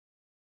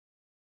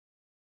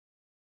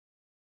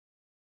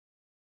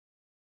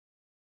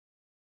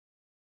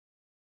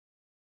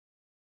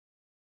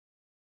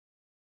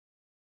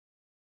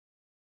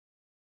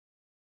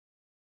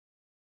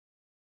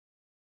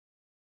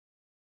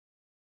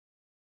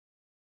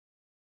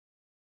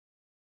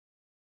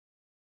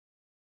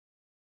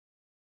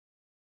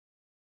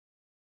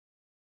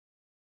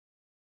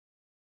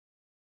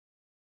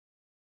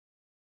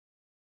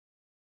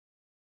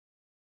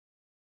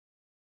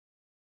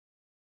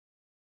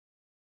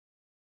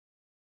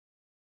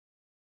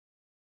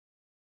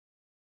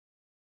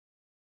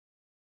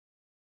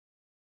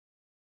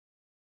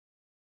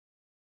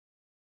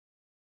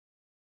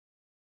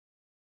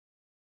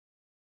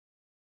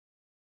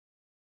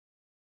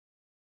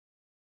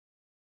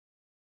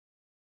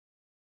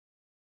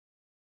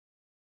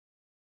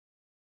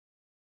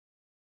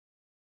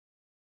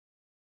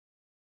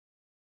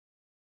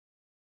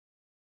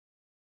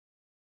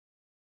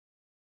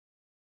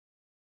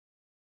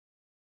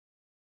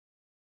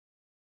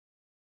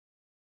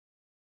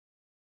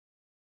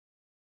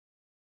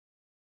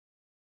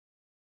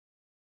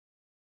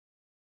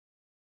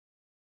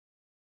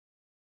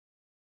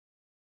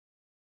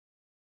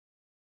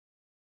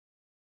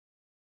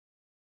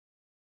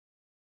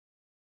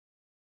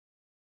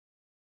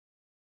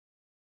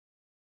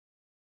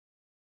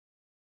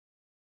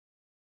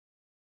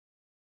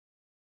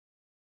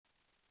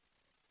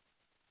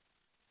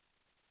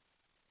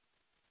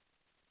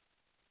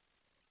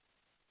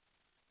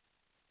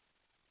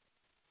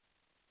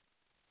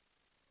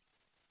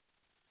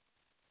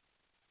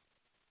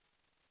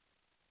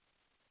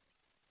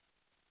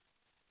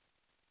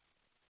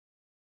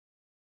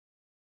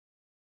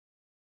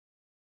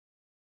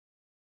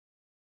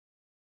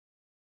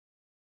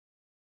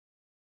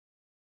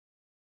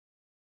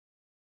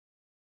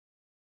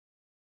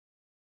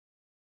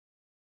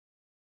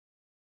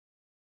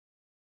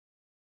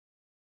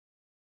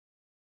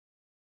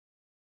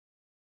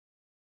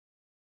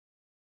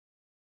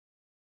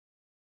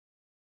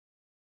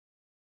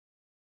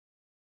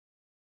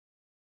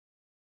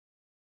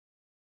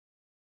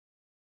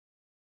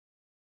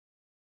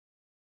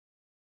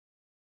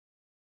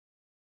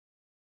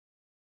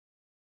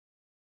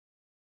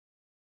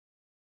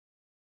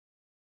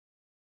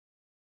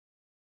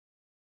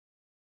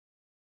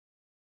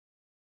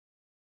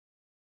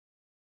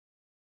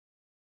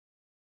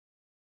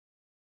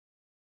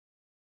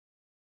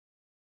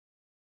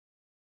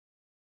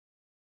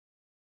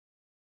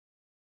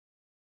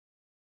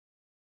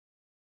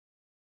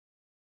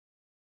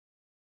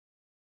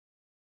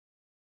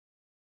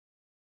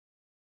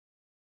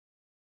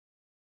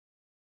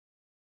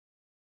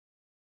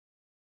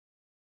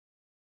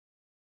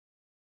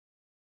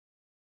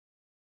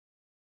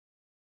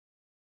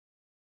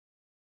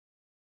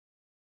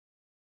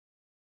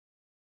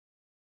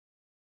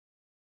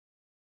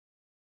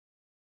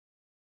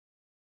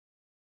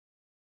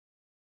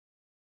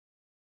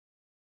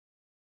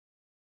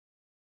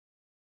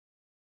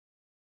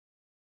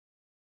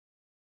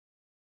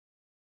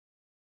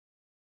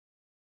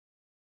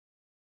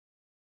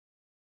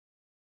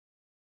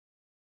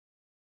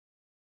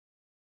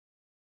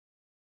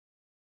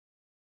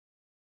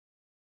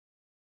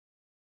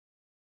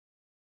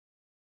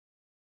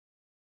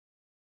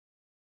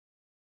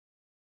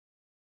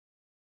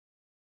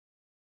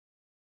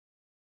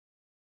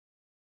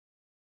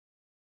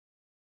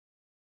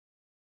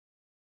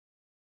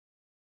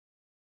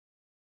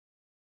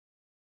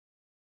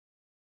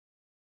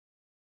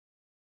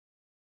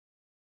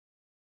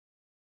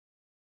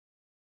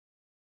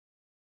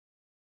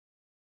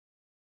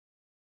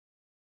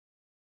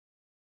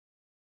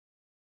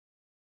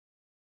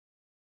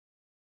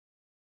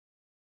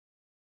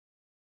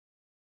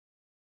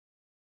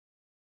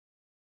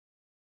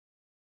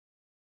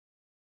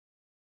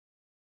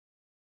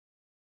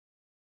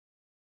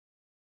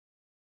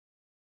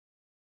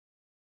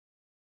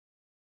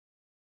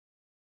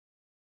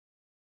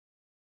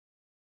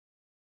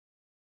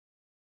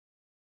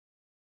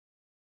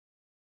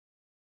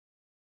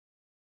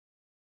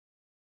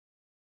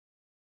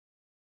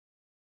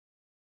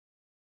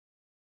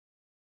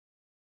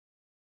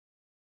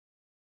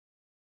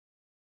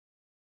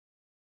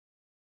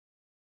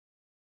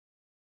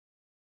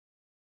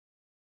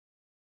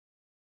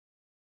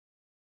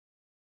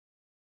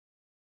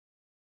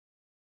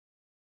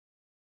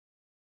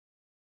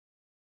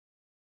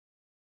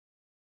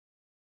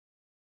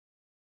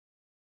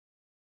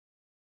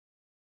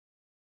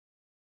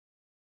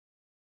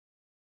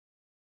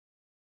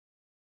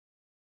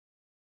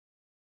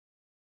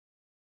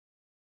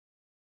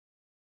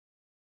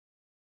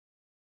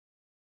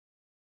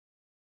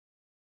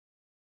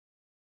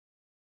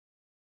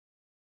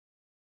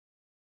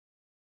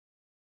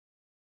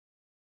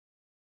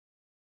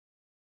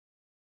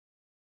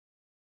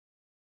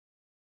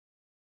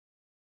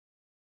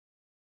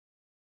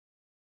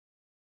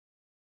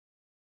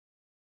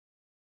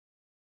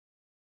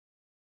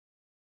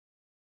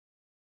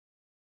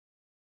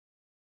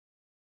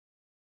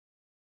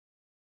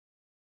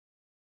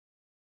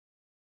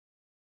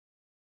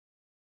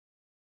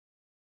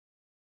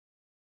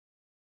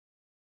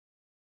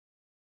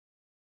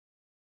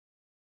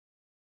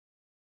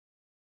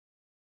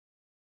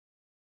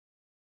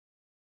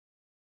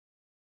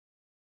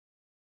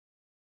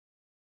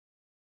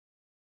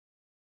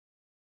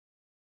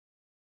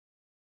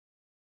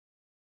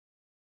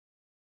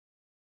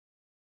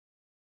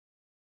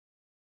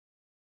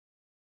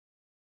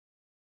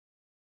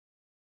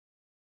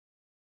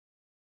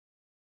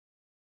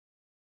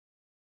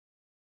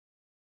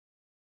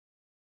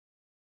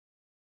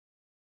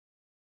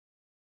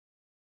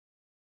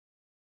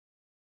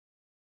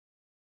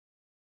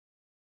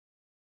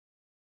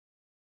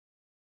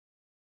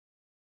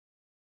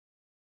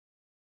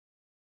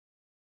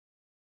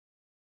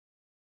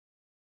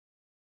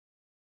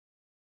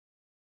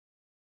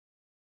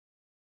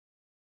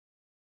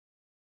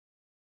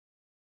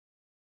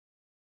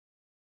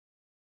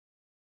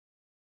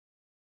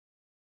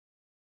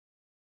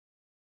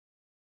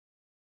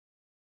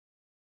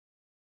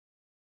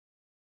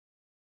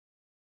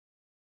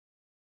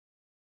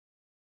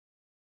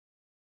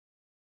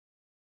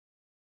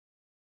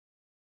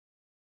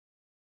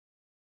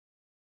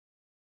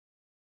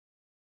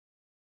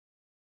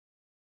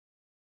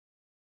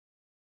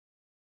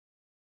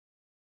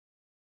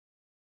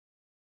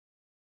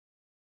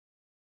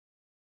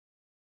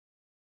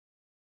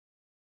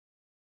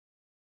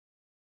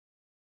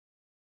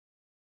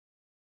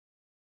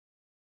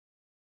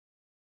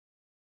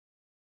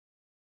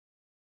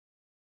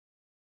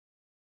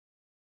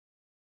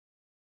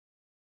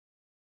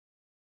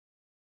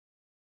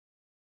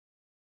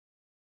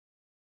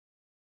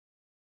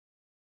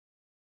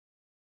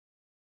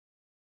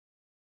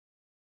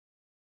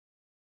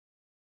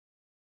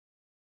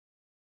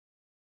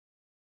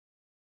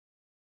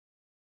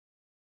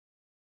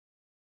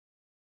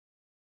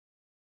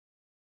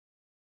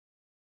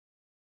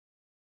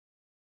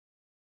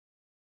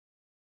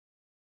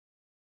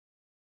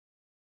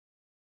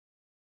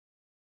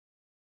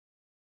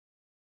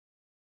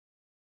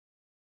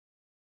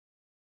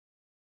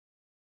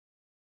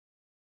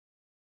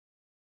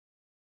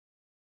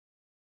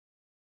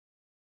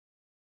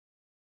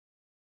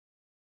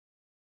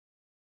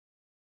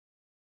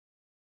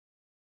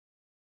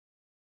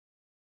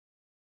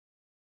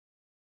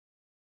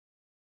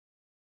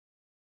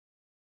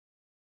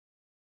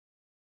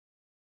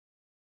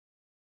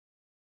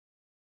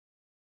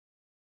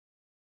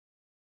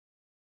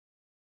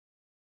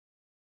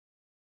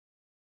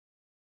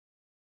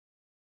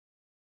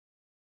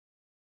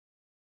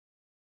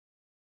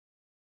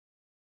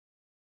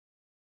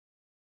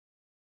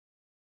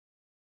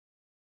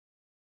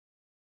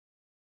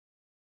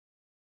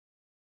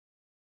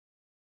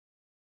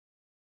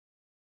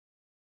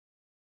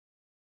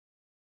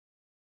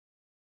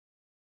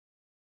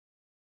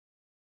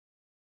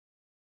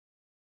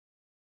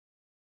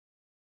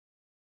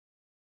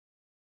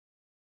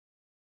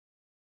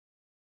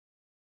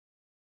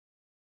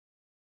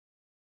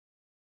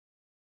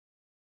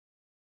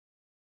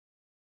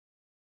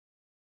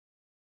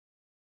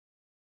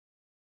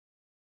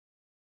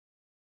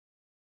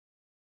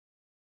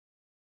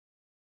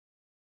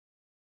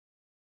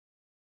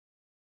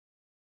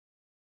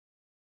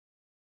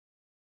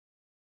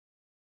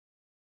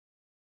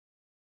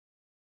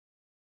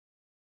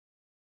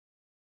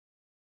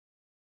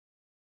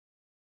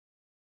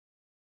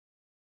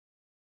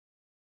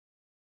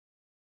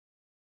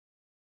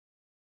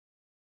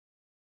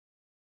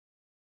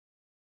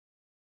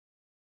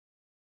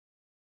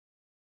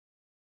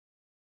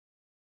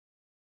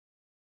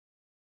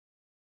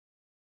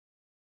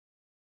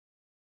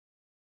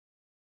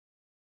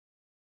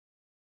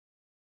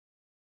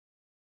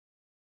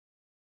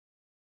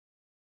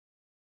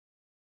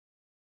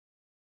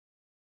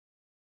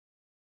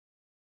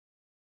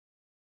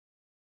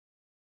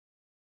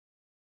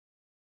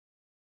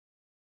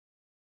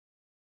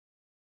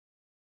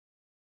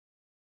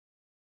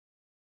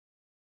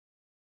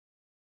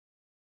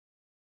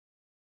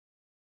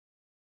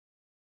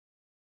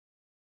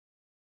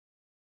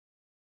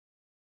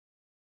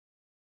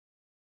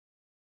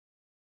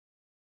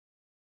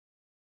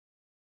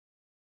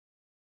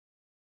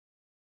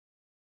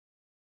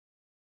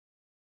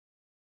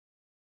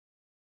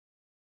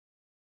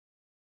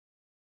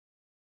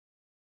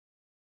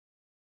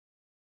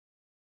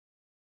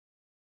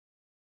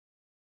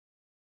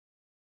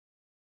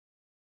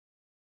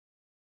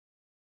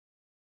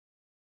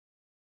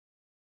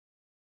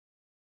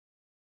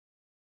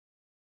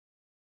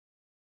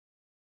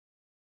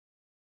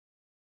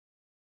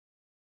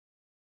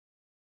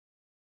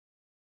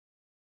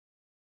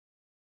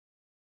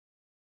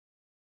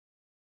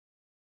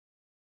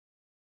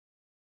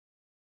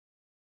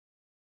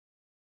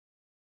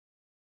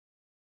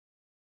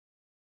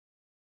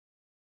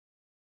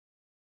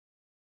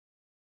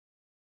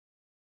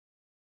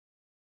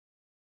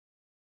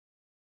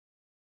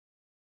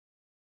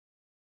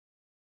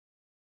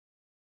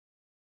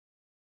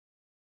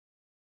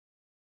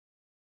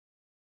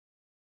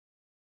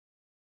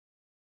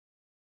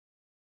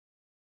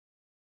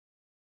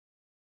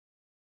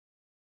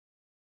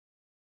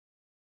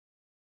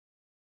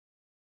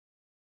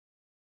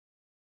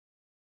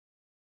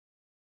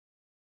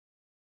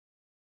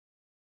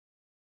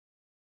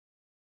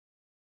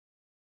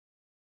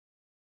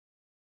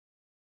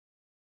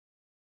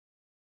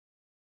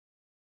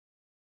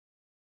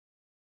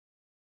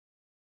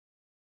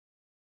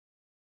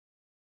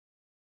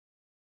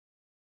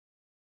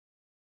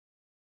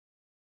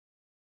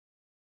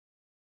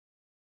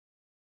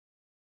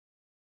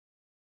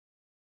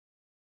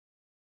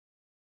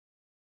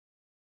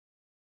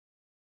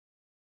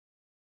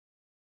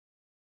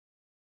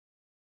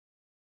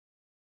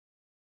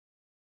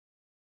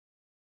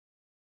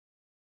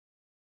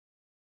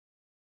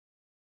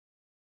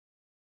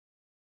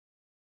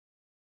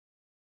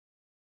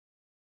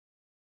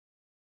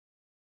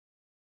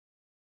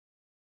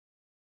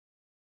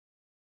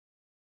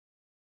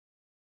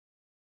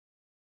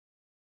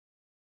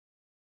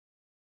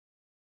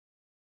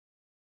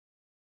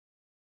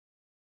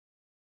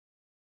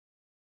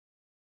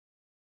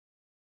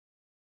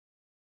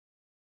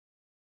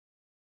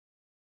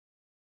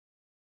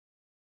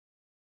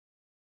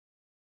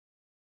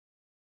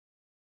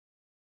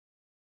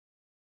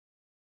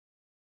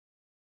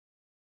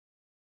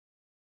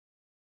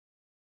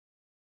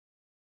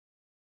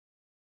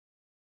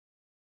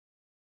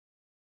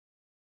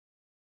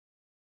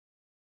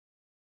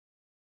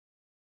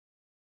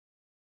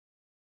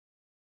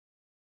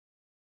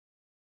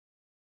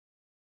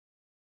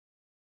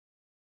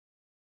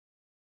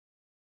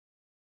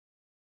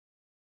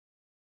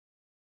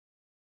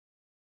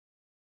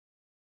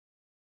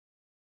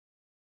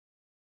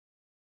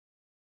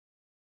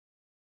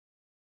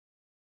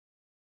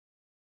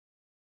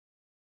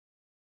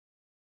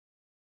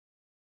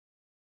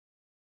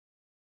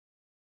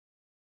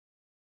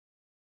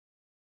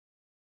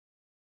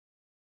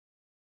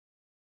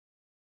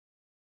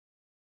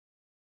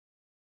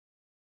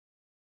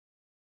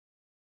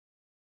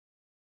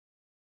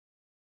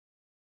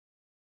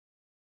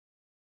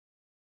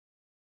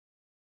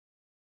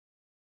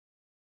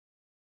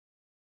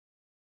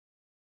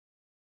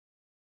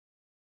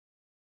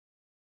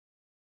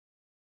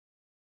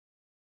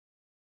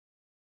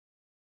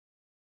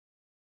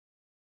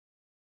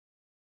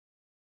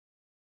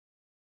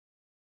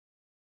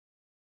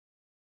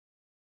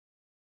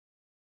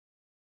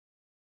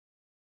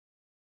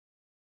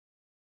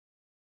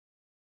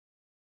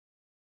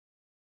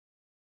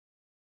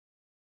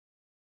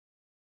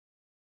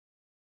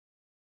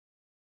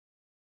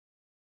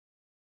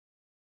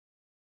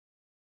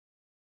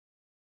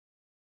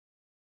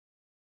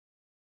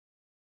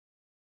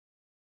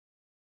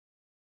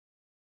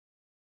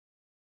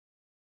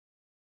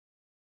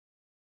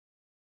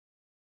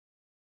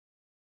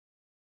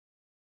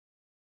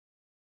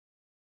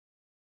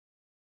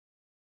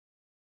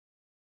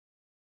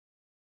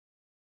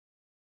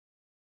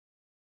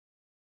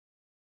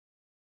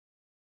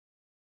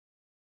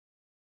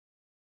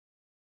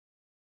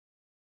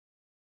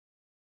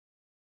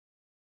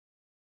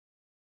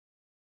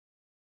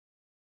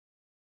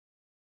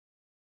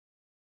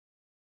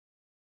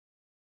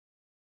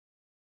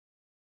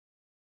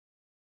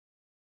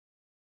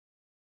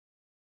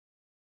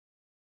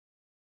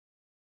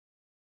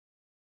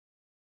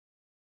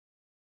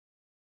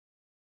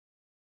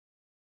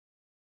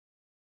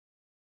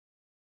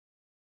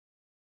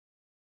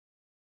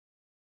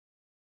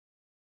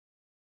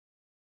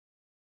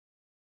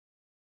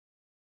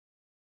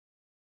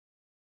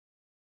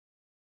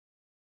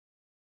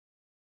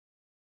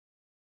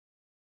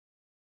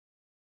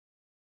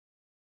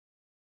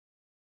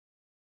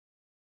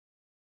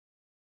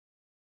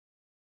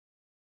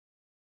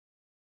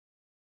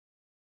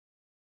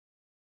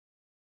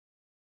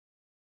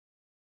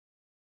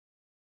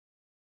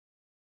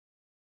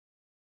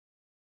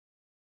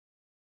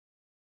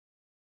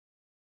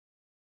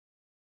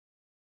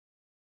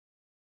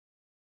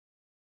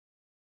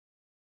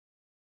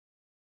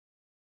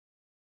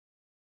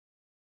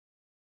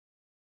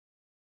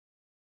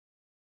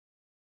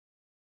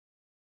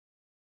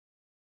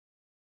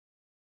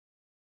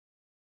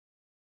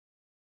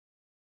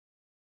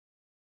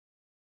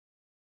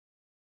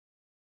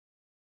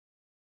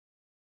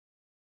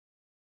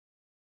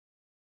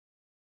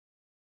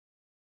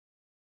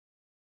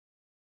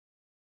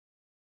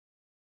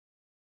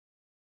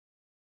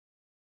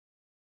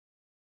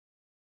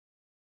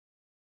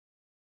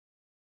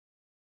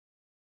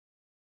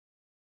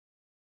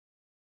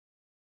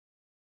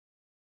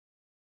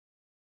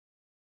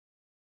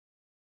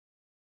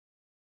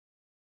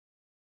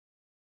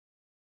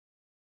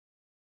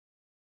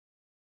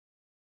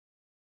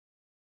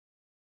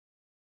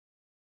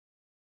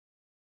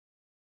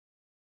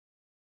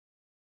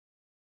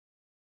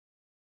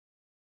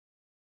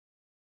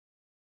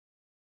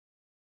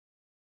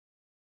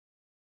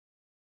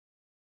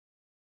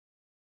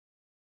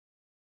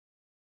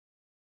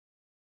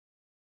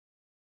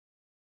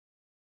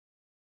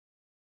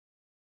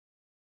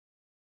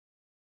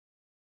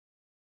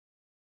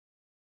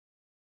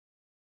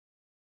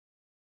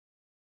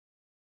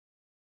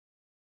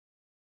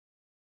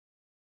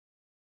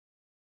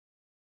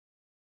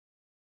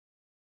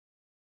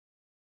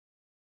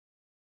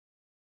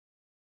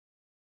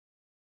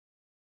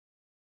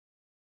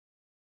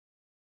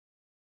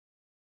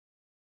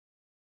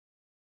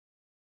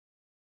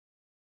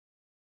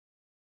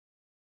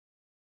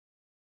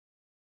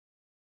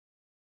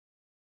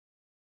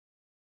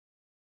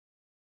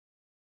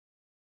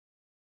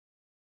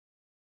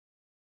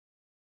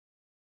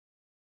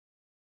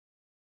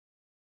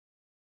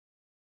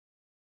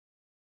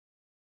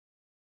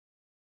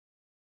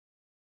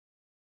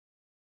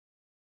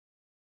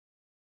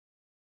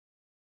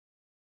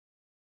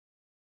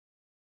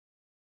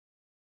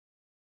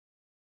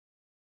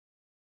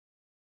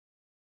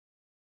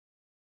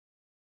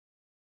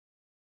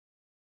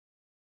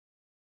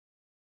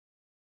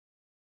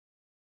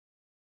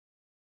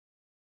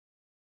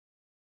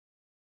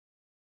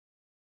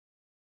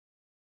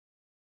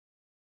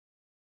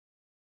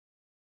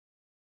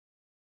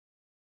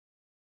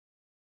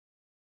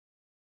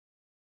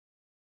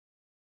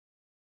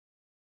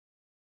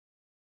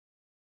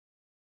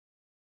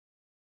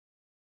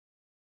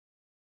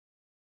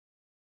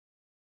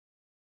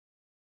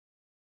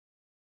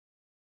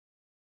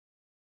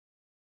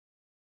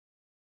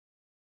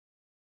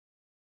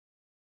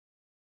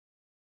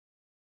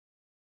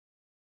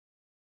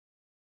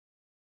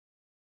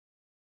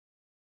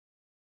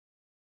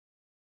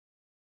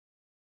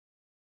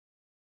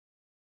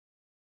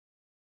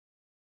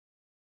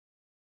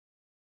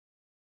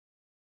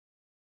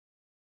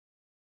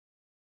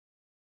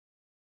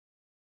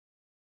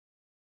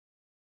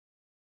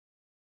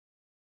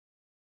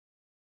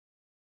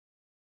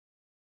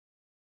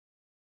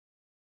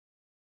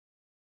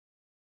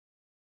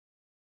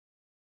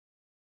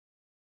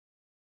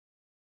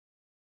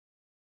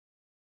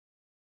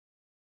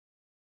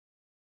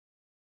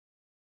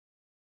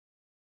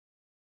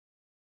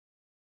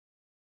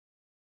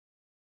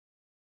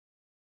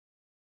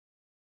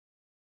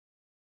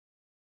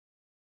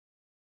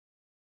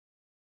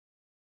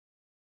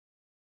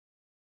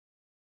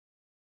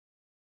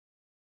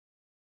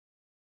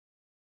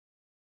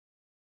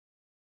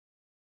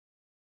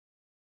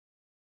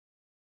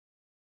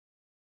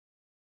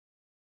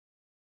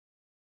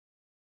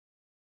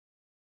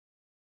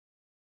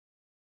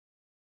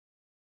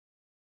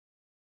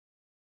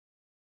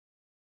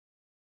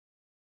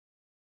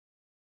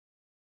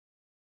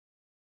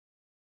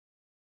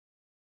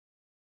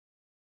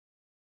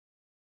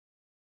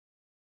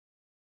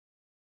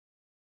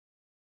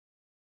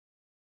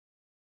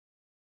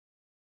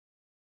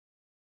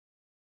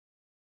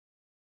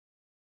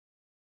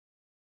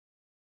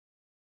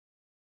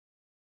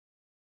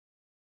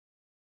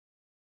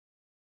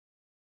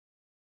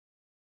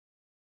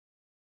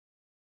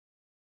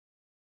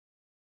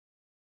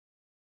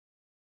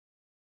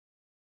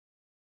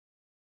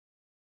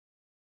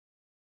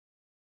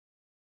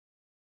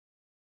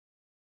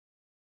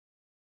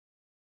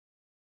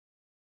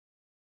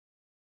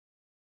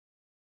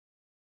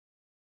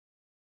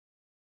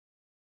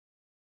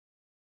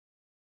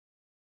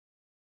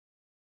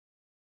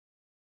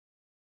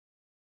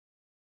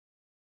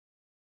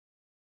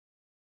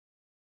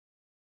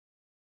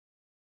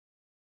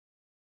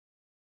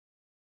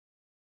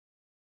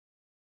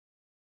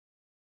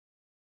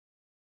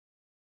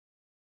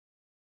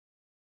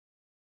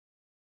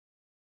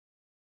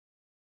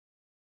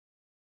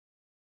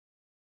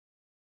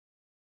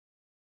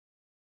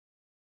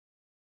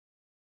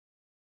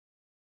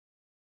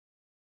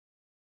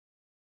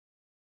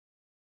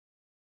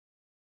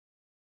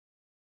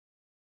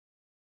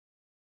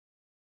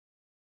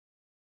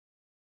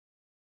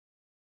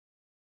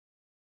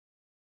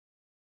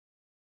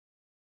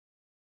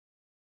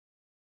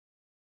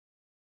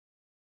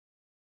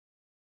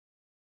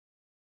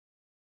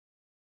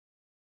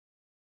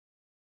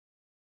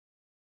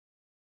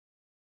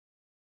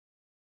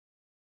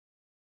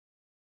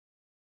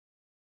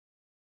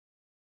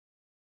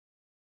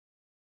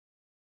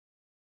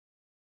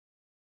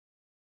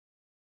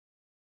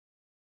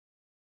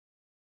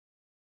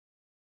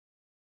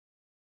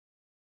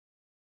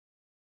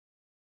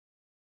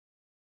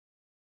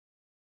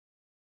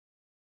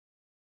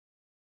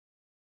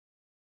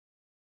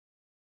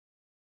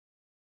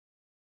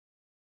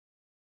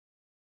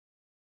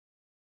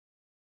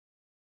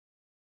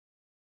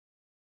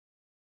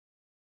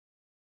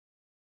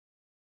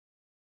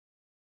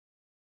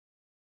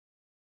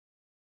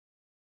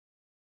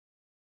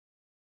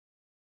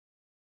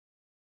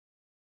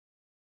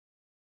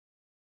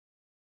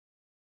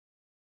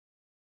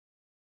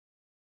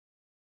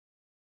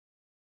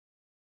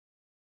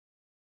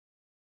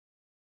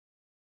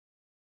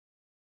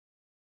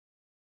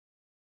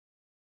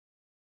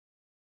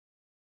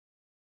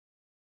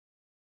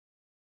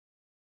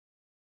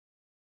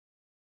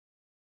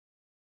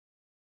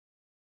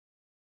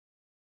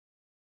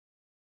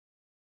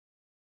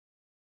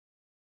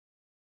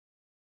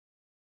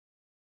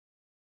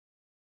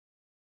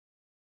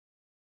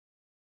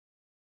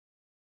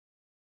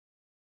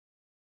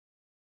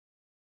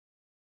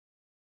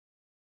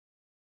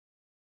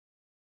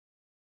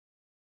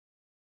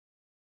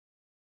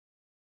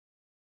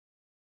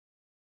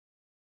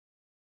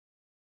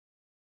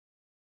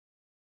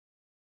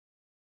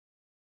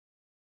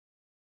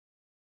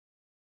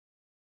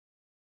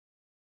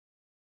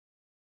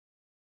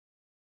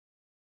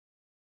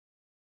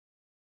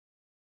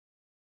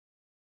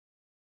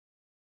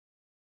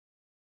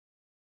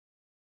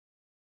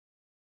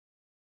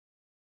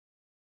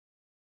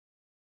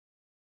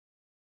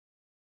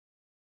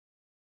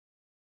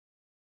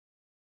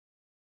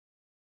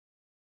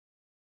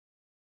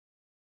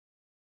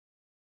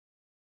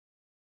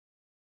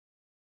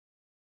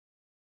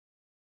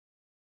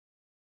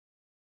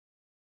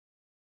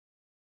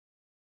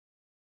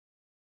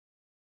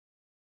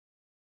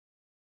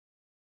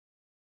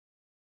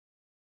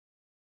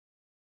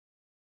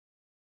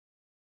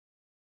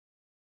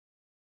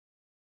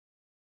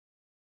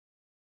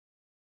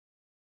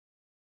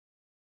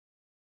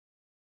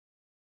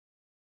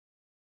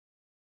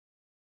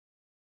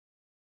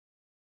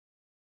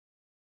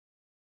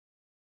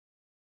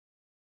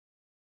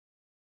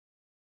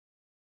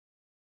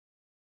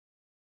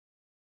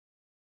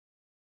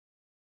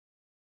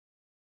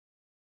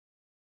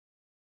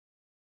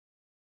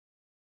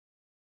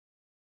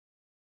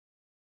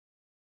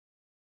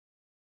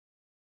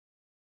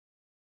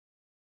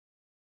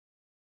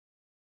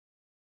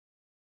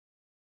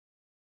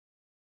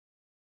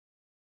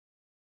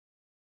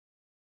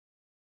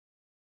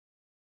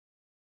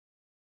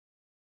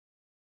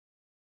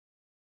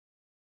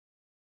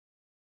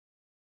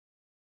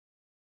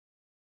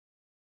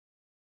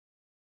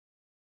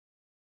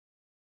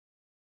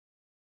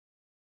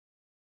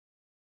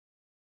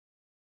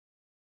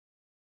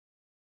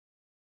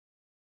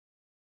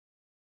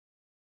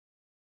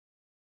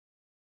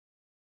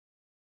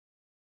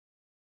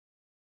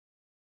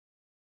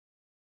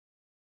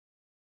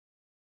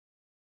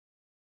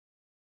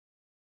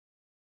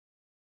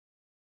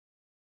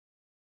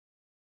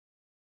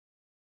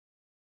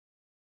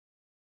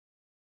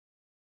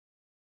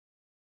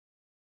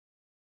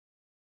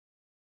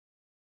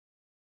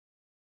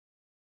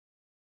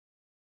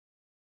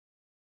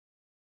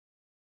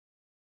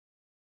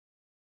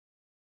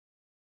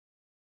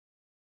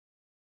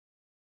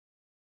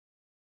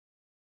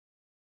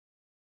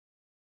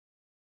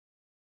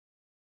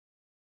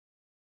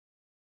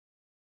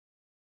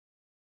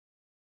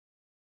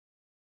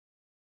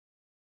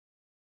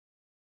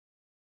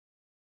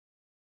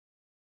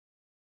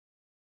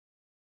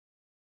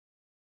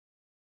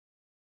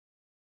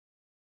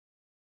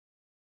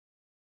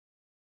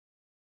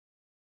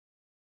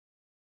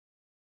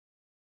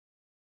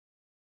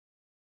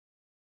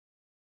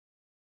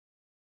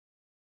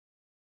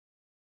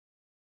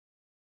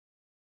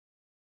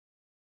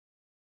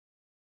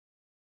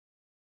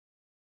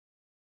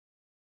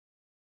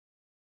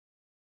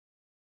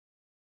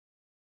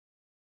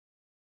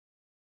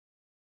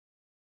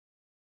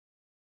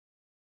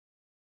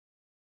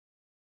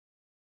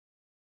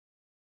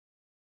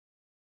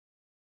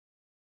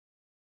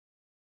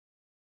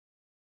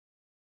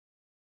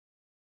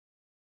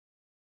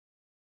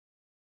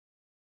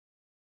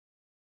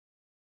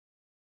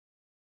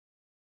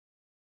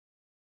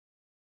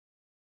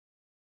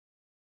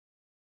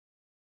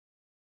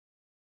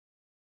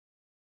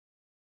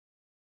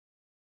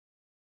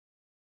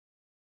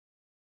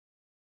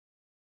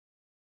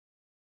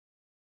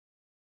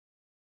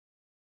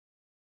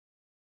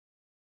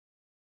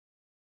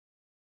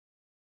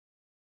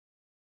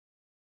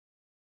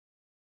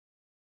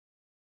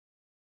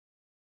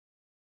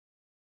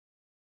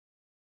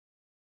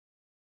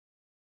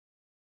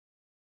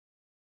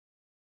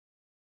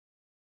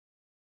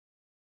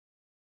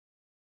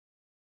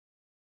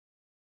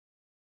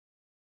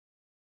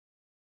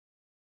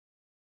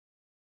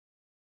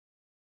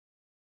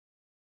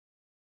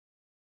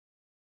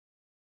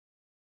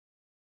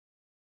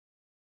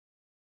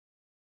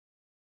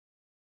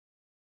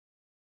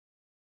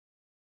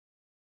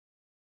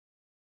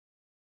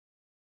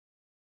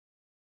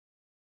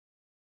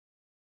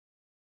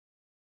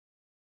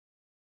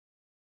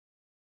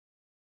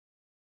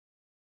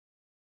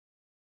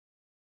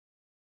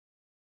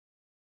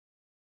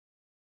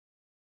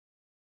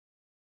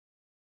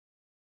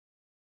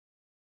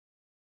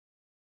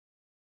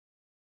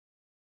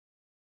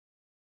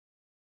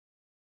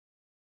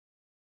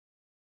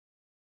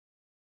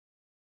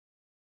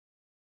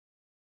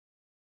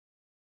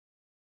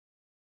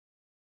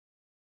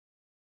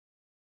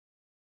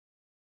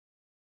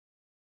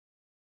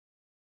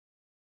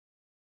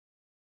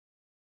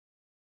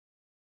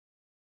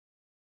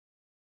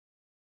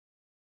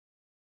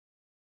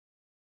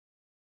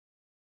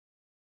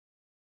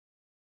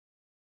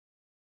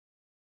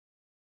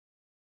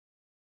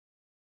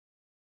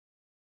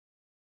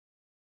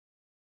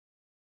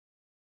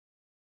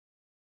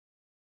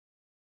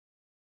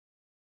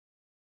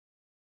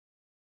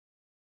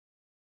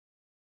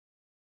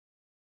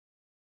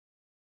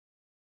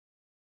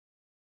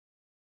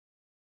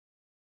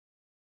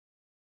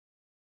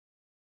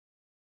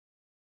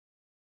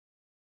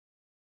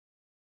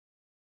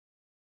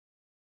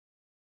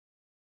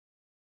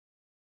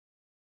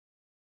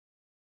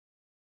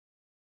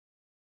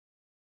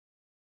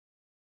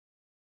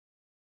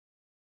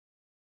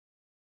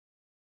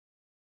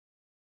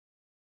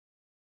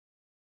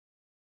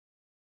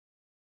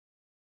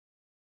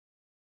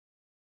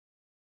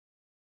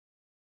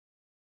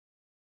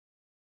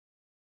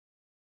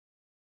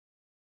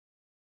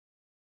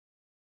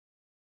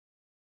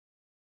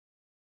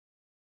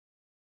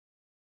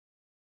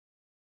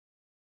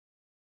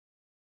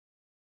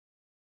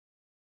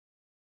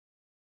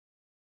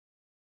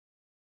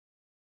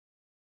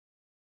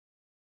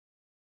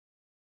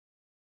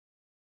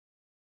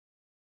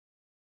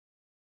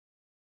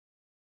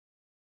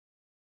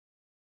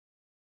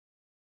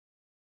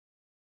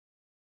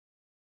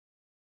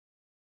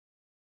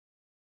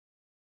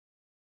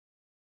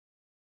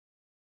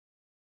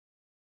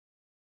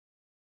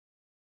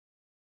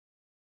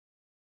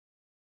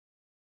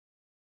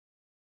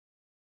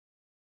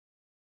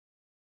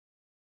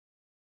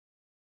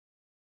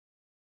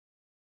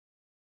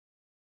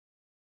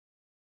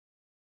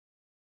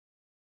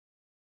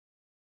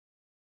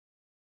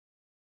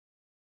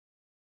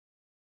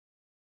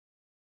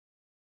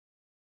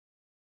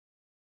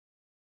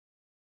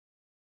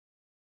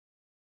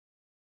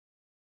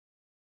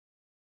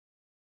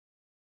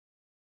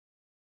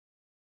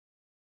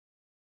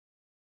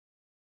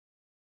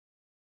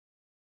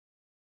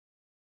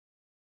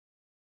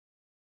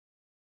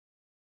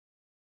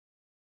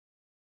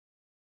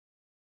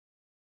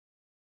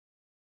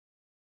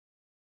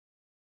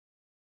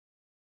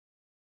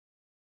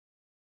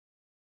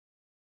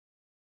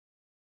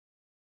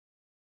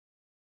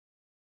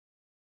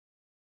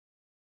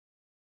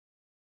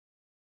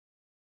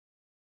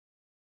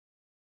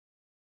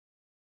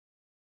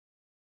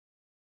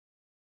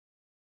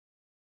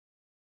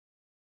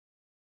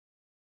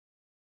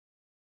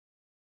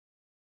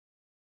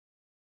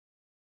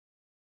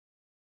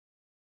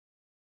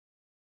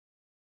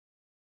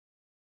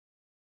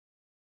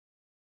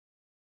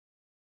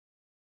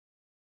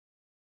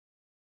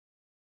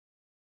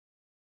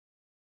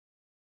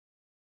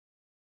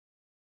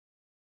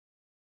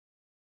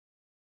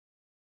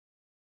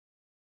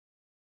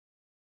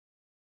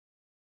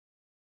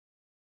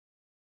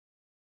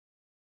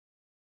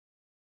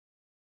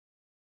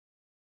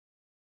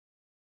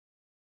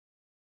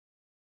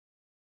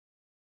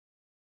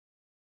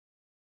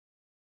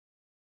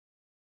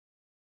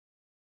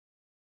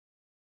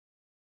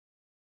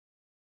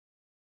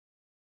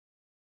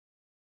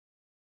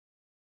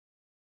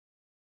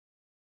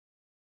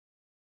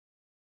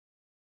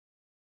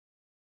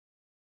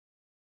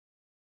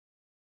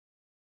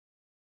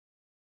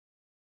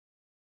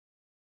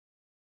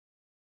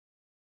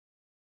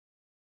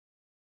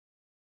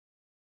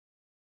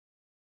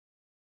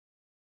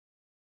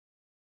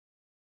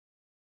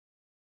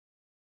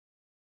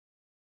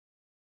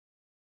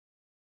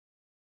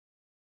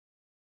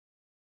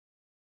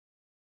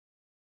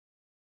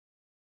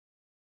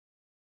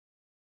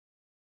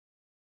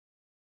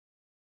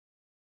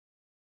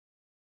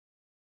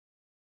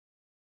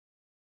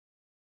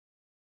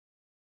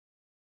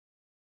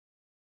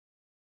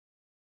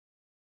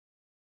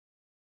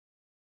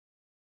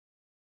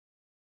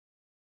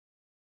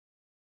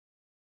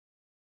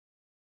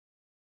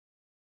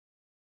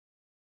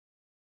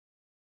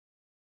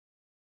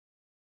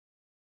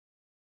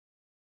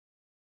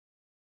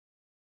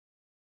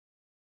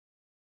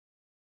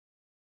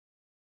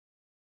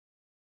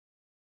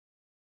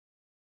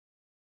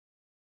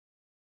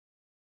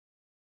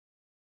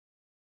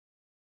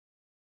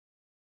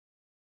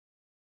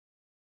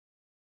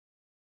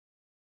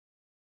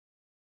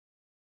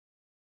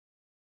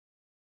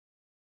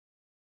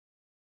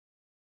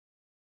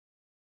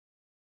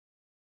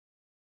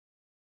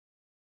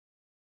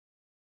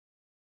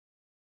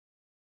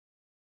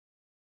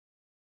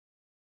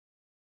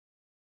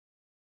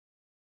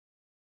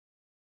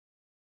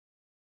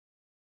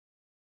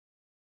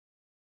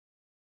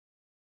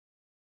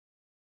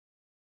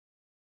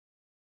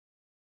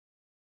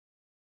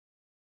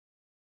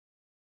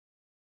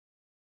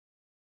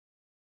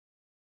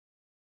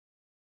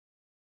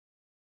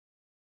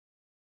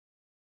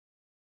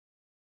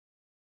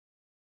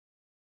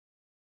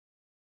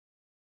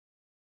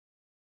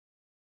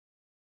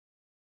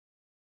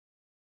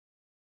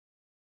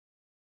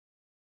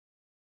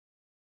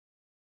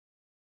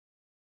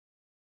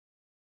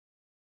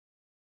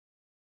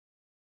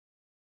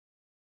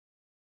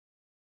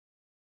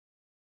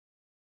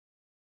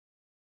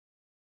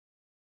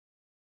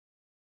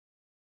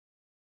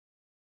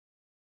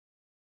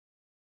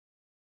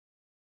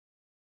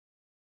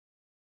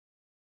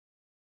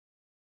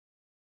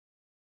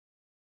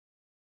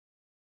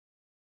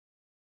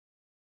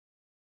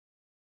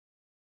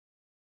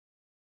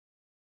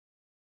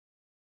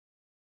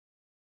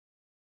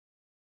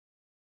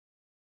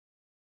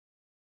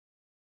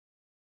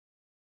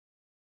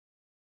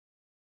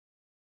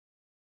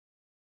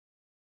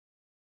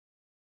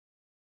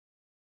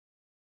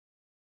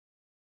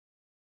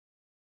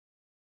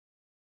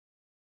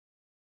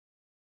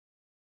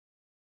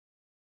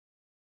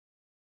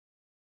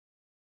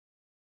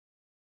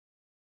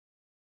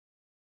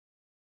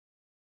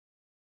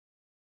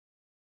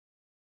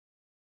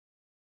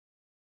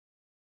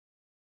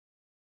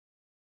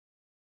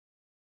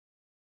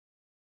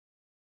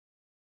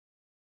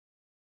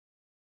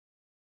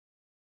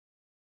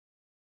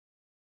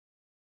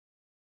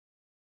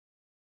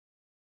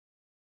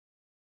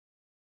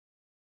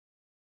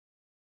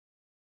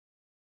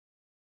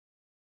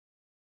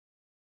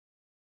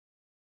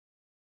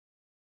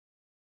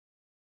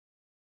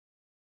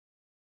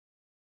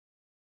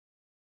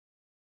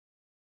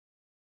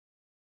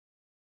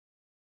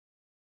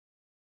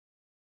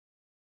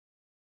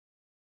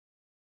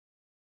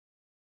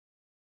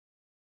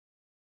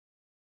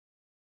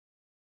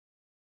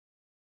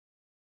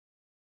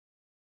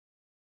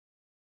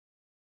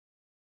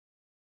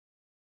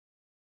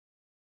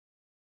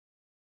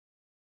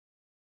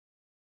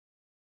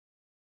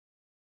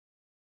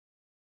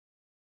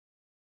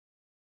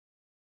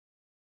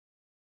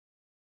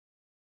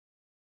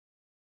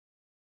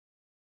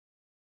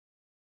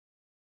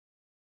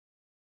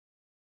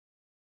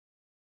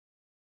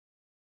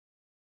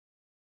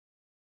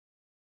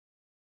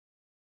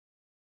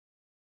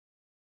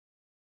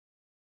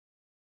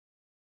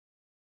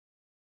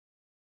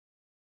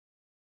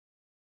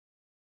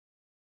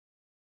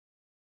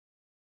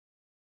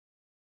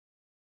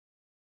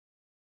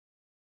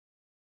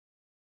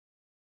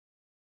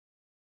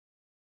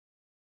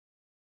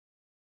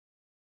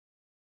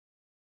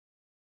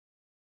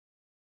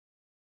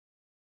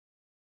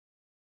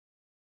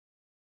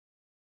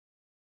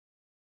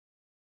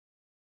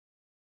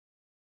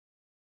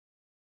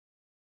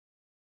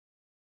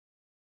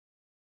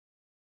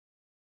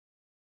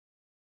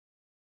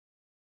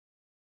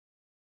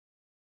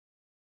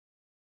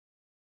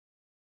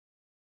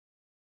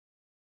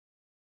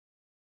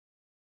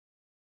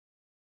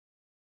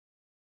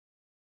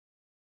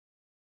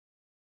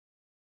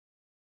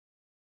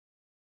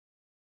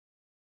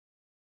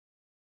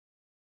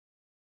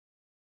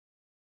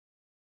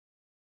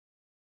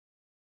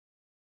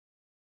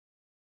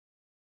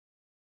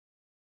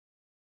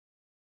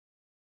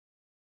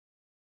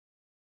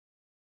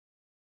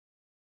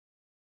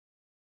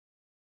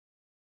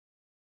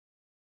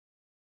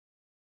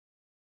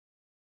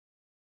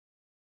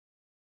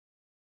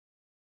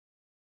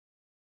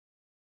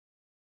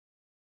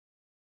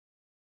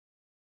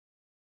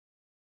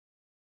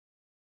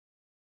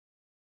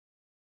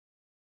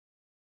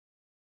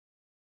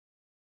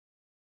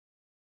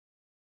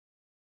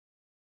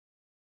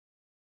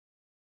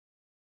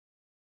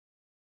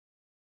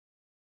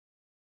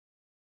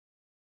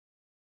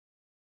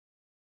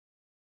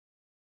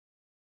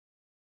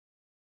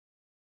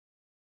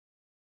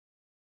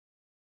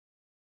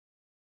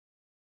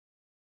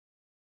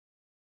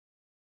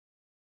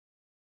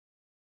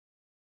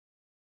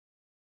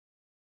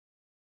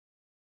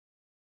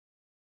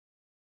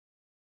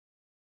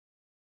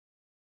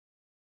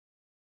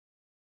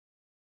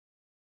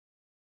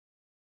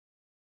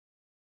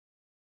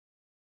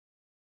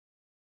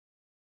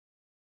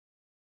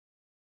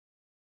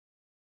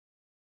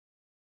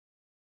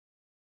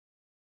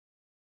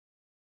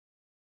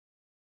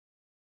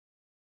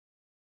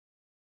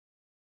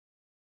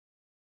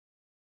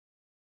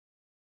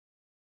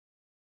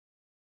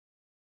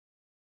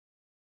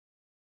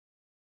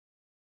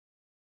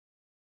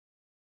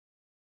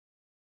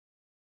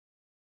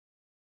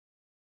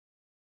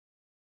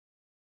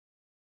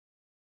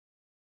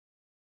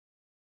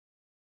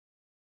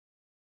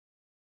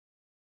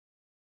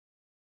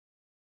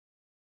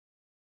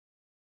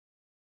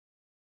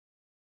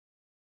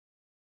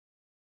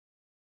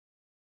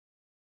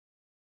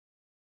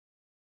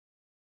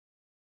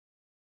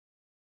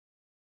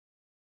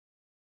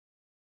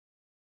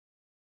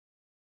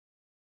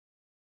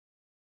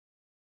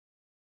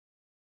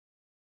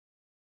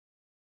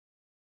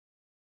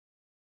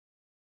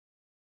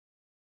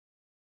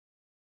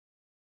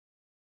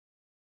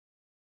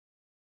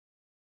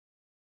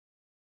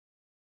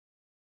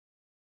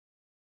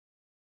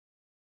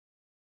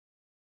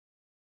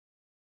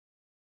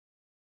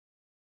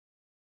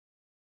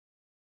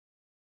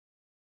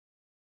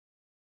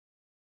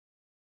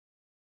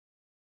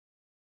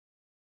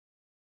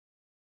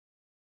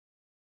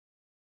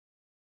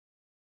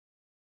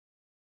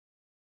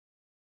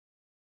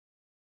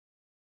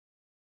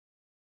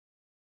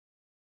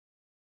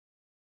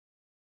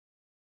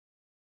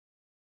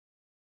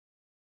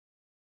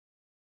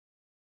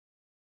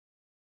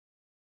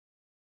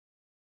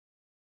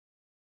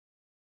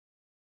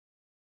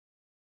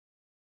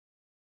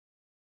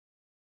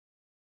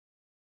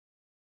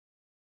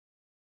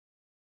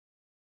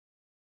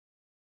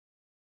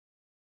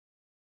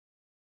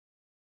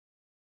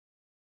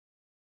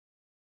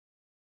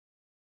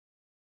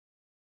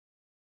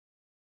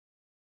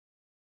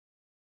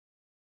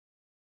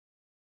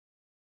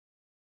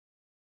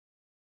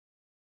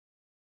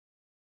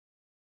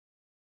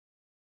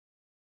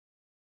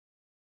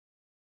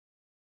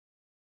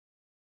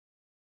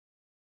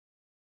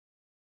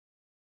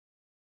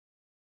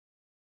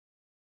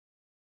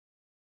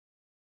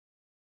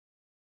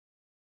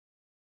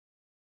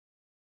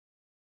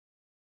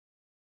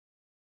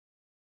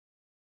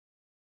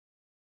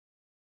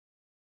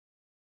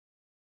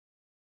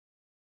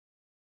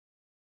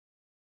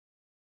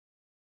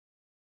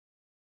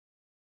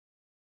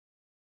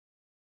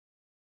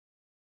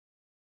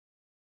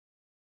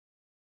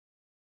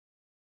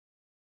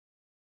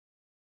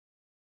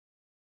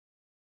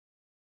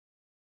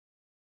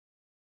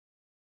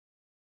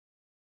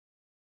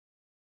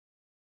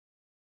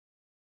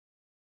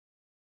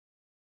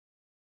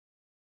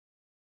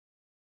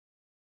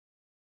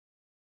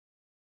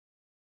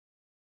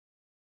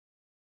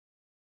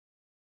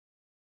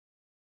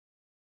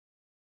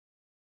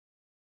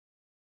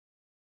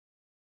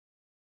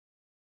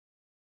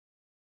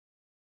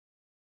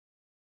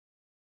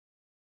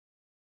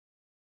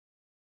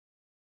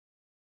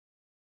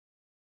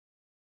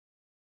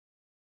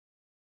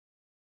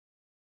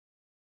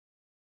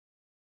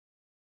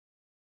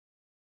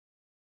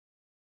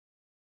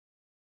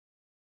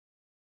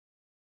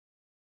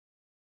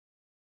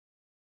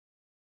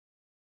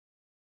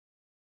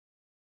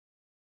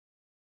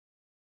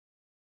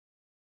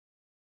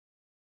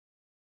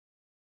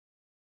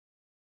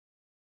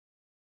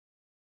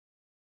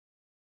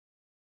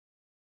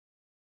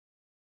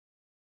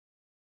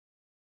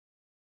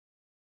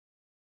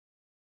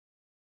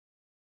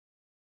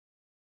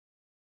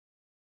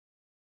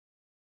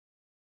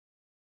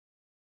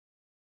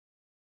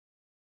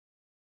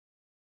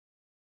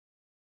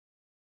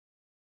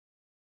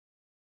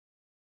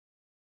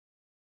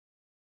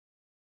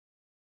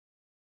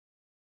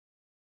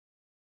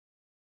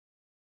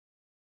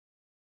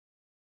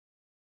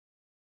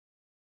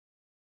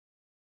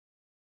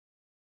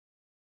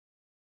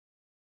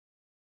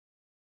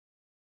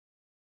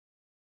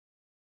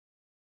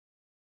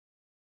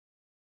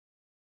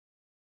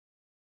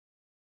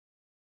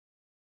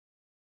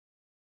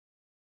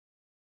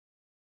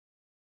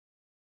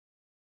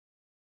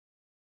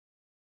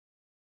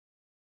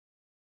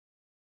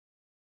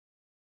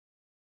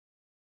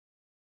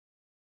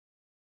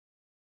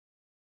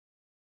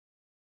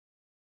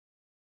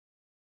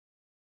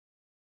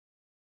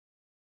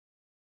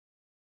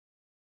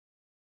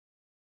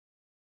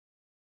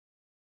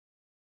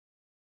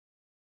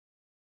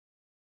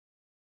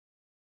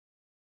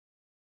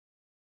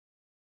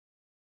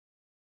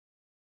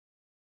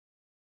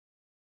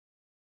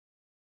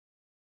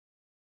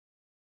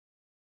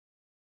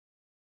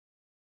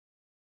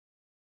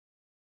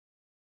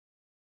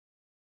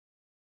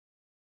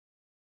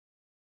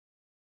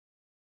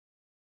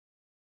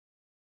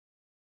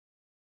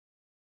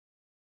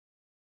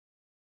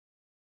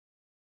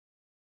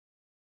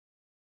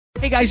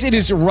Hey guys, it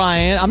is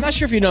Ryan. I'm not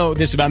sure if you know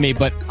this about me,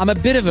 but I'm a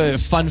bit of a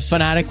fun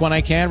fanatic when I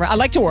can. I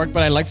like to work,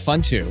 but I like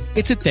fun too.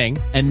 It's a thing.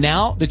 And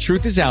now the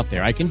truth is out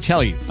there. I can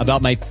tell you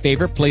about my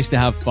favorite place to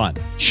have fun.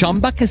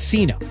 Chumba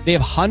Casino. They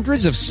have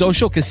hundreds of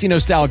social casino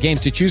style games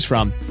to choose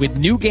from with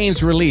new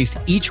games released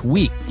each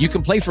week. You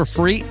can play for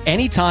free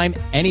anytime,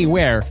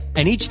 anywhere.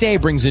 And each day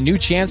brings a new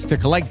chance to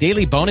collect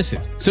daily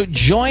bonuses. So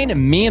join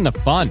me in the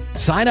fun.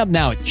 Sign up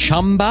now at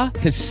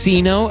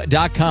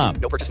ChumbaCasino.com.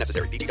 No purchase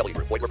necessary. VGW.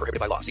 Void where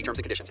prohibited by law. See terms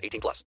and conditions.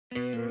 18+.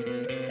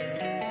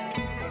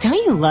 Don't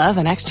you love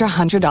an extra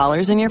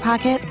 $100 in your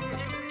pocket?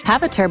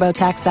 Have a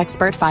TurboTax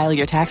expert file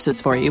your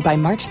taxes for you by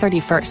March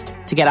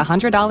 31st to get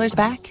 $100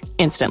 back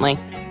instantly.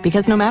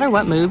 Because no matter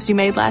what moves you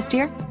made last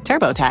year,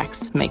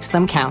 TurboTax makes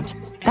them count.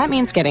 That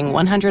means getting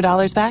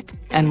 $100 back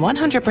and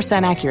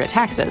 100% accurate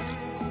taxes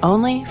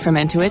only from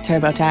Intuit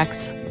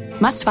TurboTax.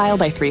 Must file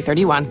by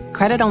 3/31.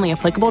 Credit only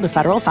applicable to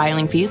federal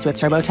filing fees with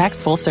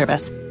TurboTax full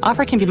service.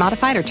 Offer can be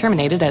modified or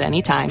terminated at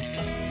any time.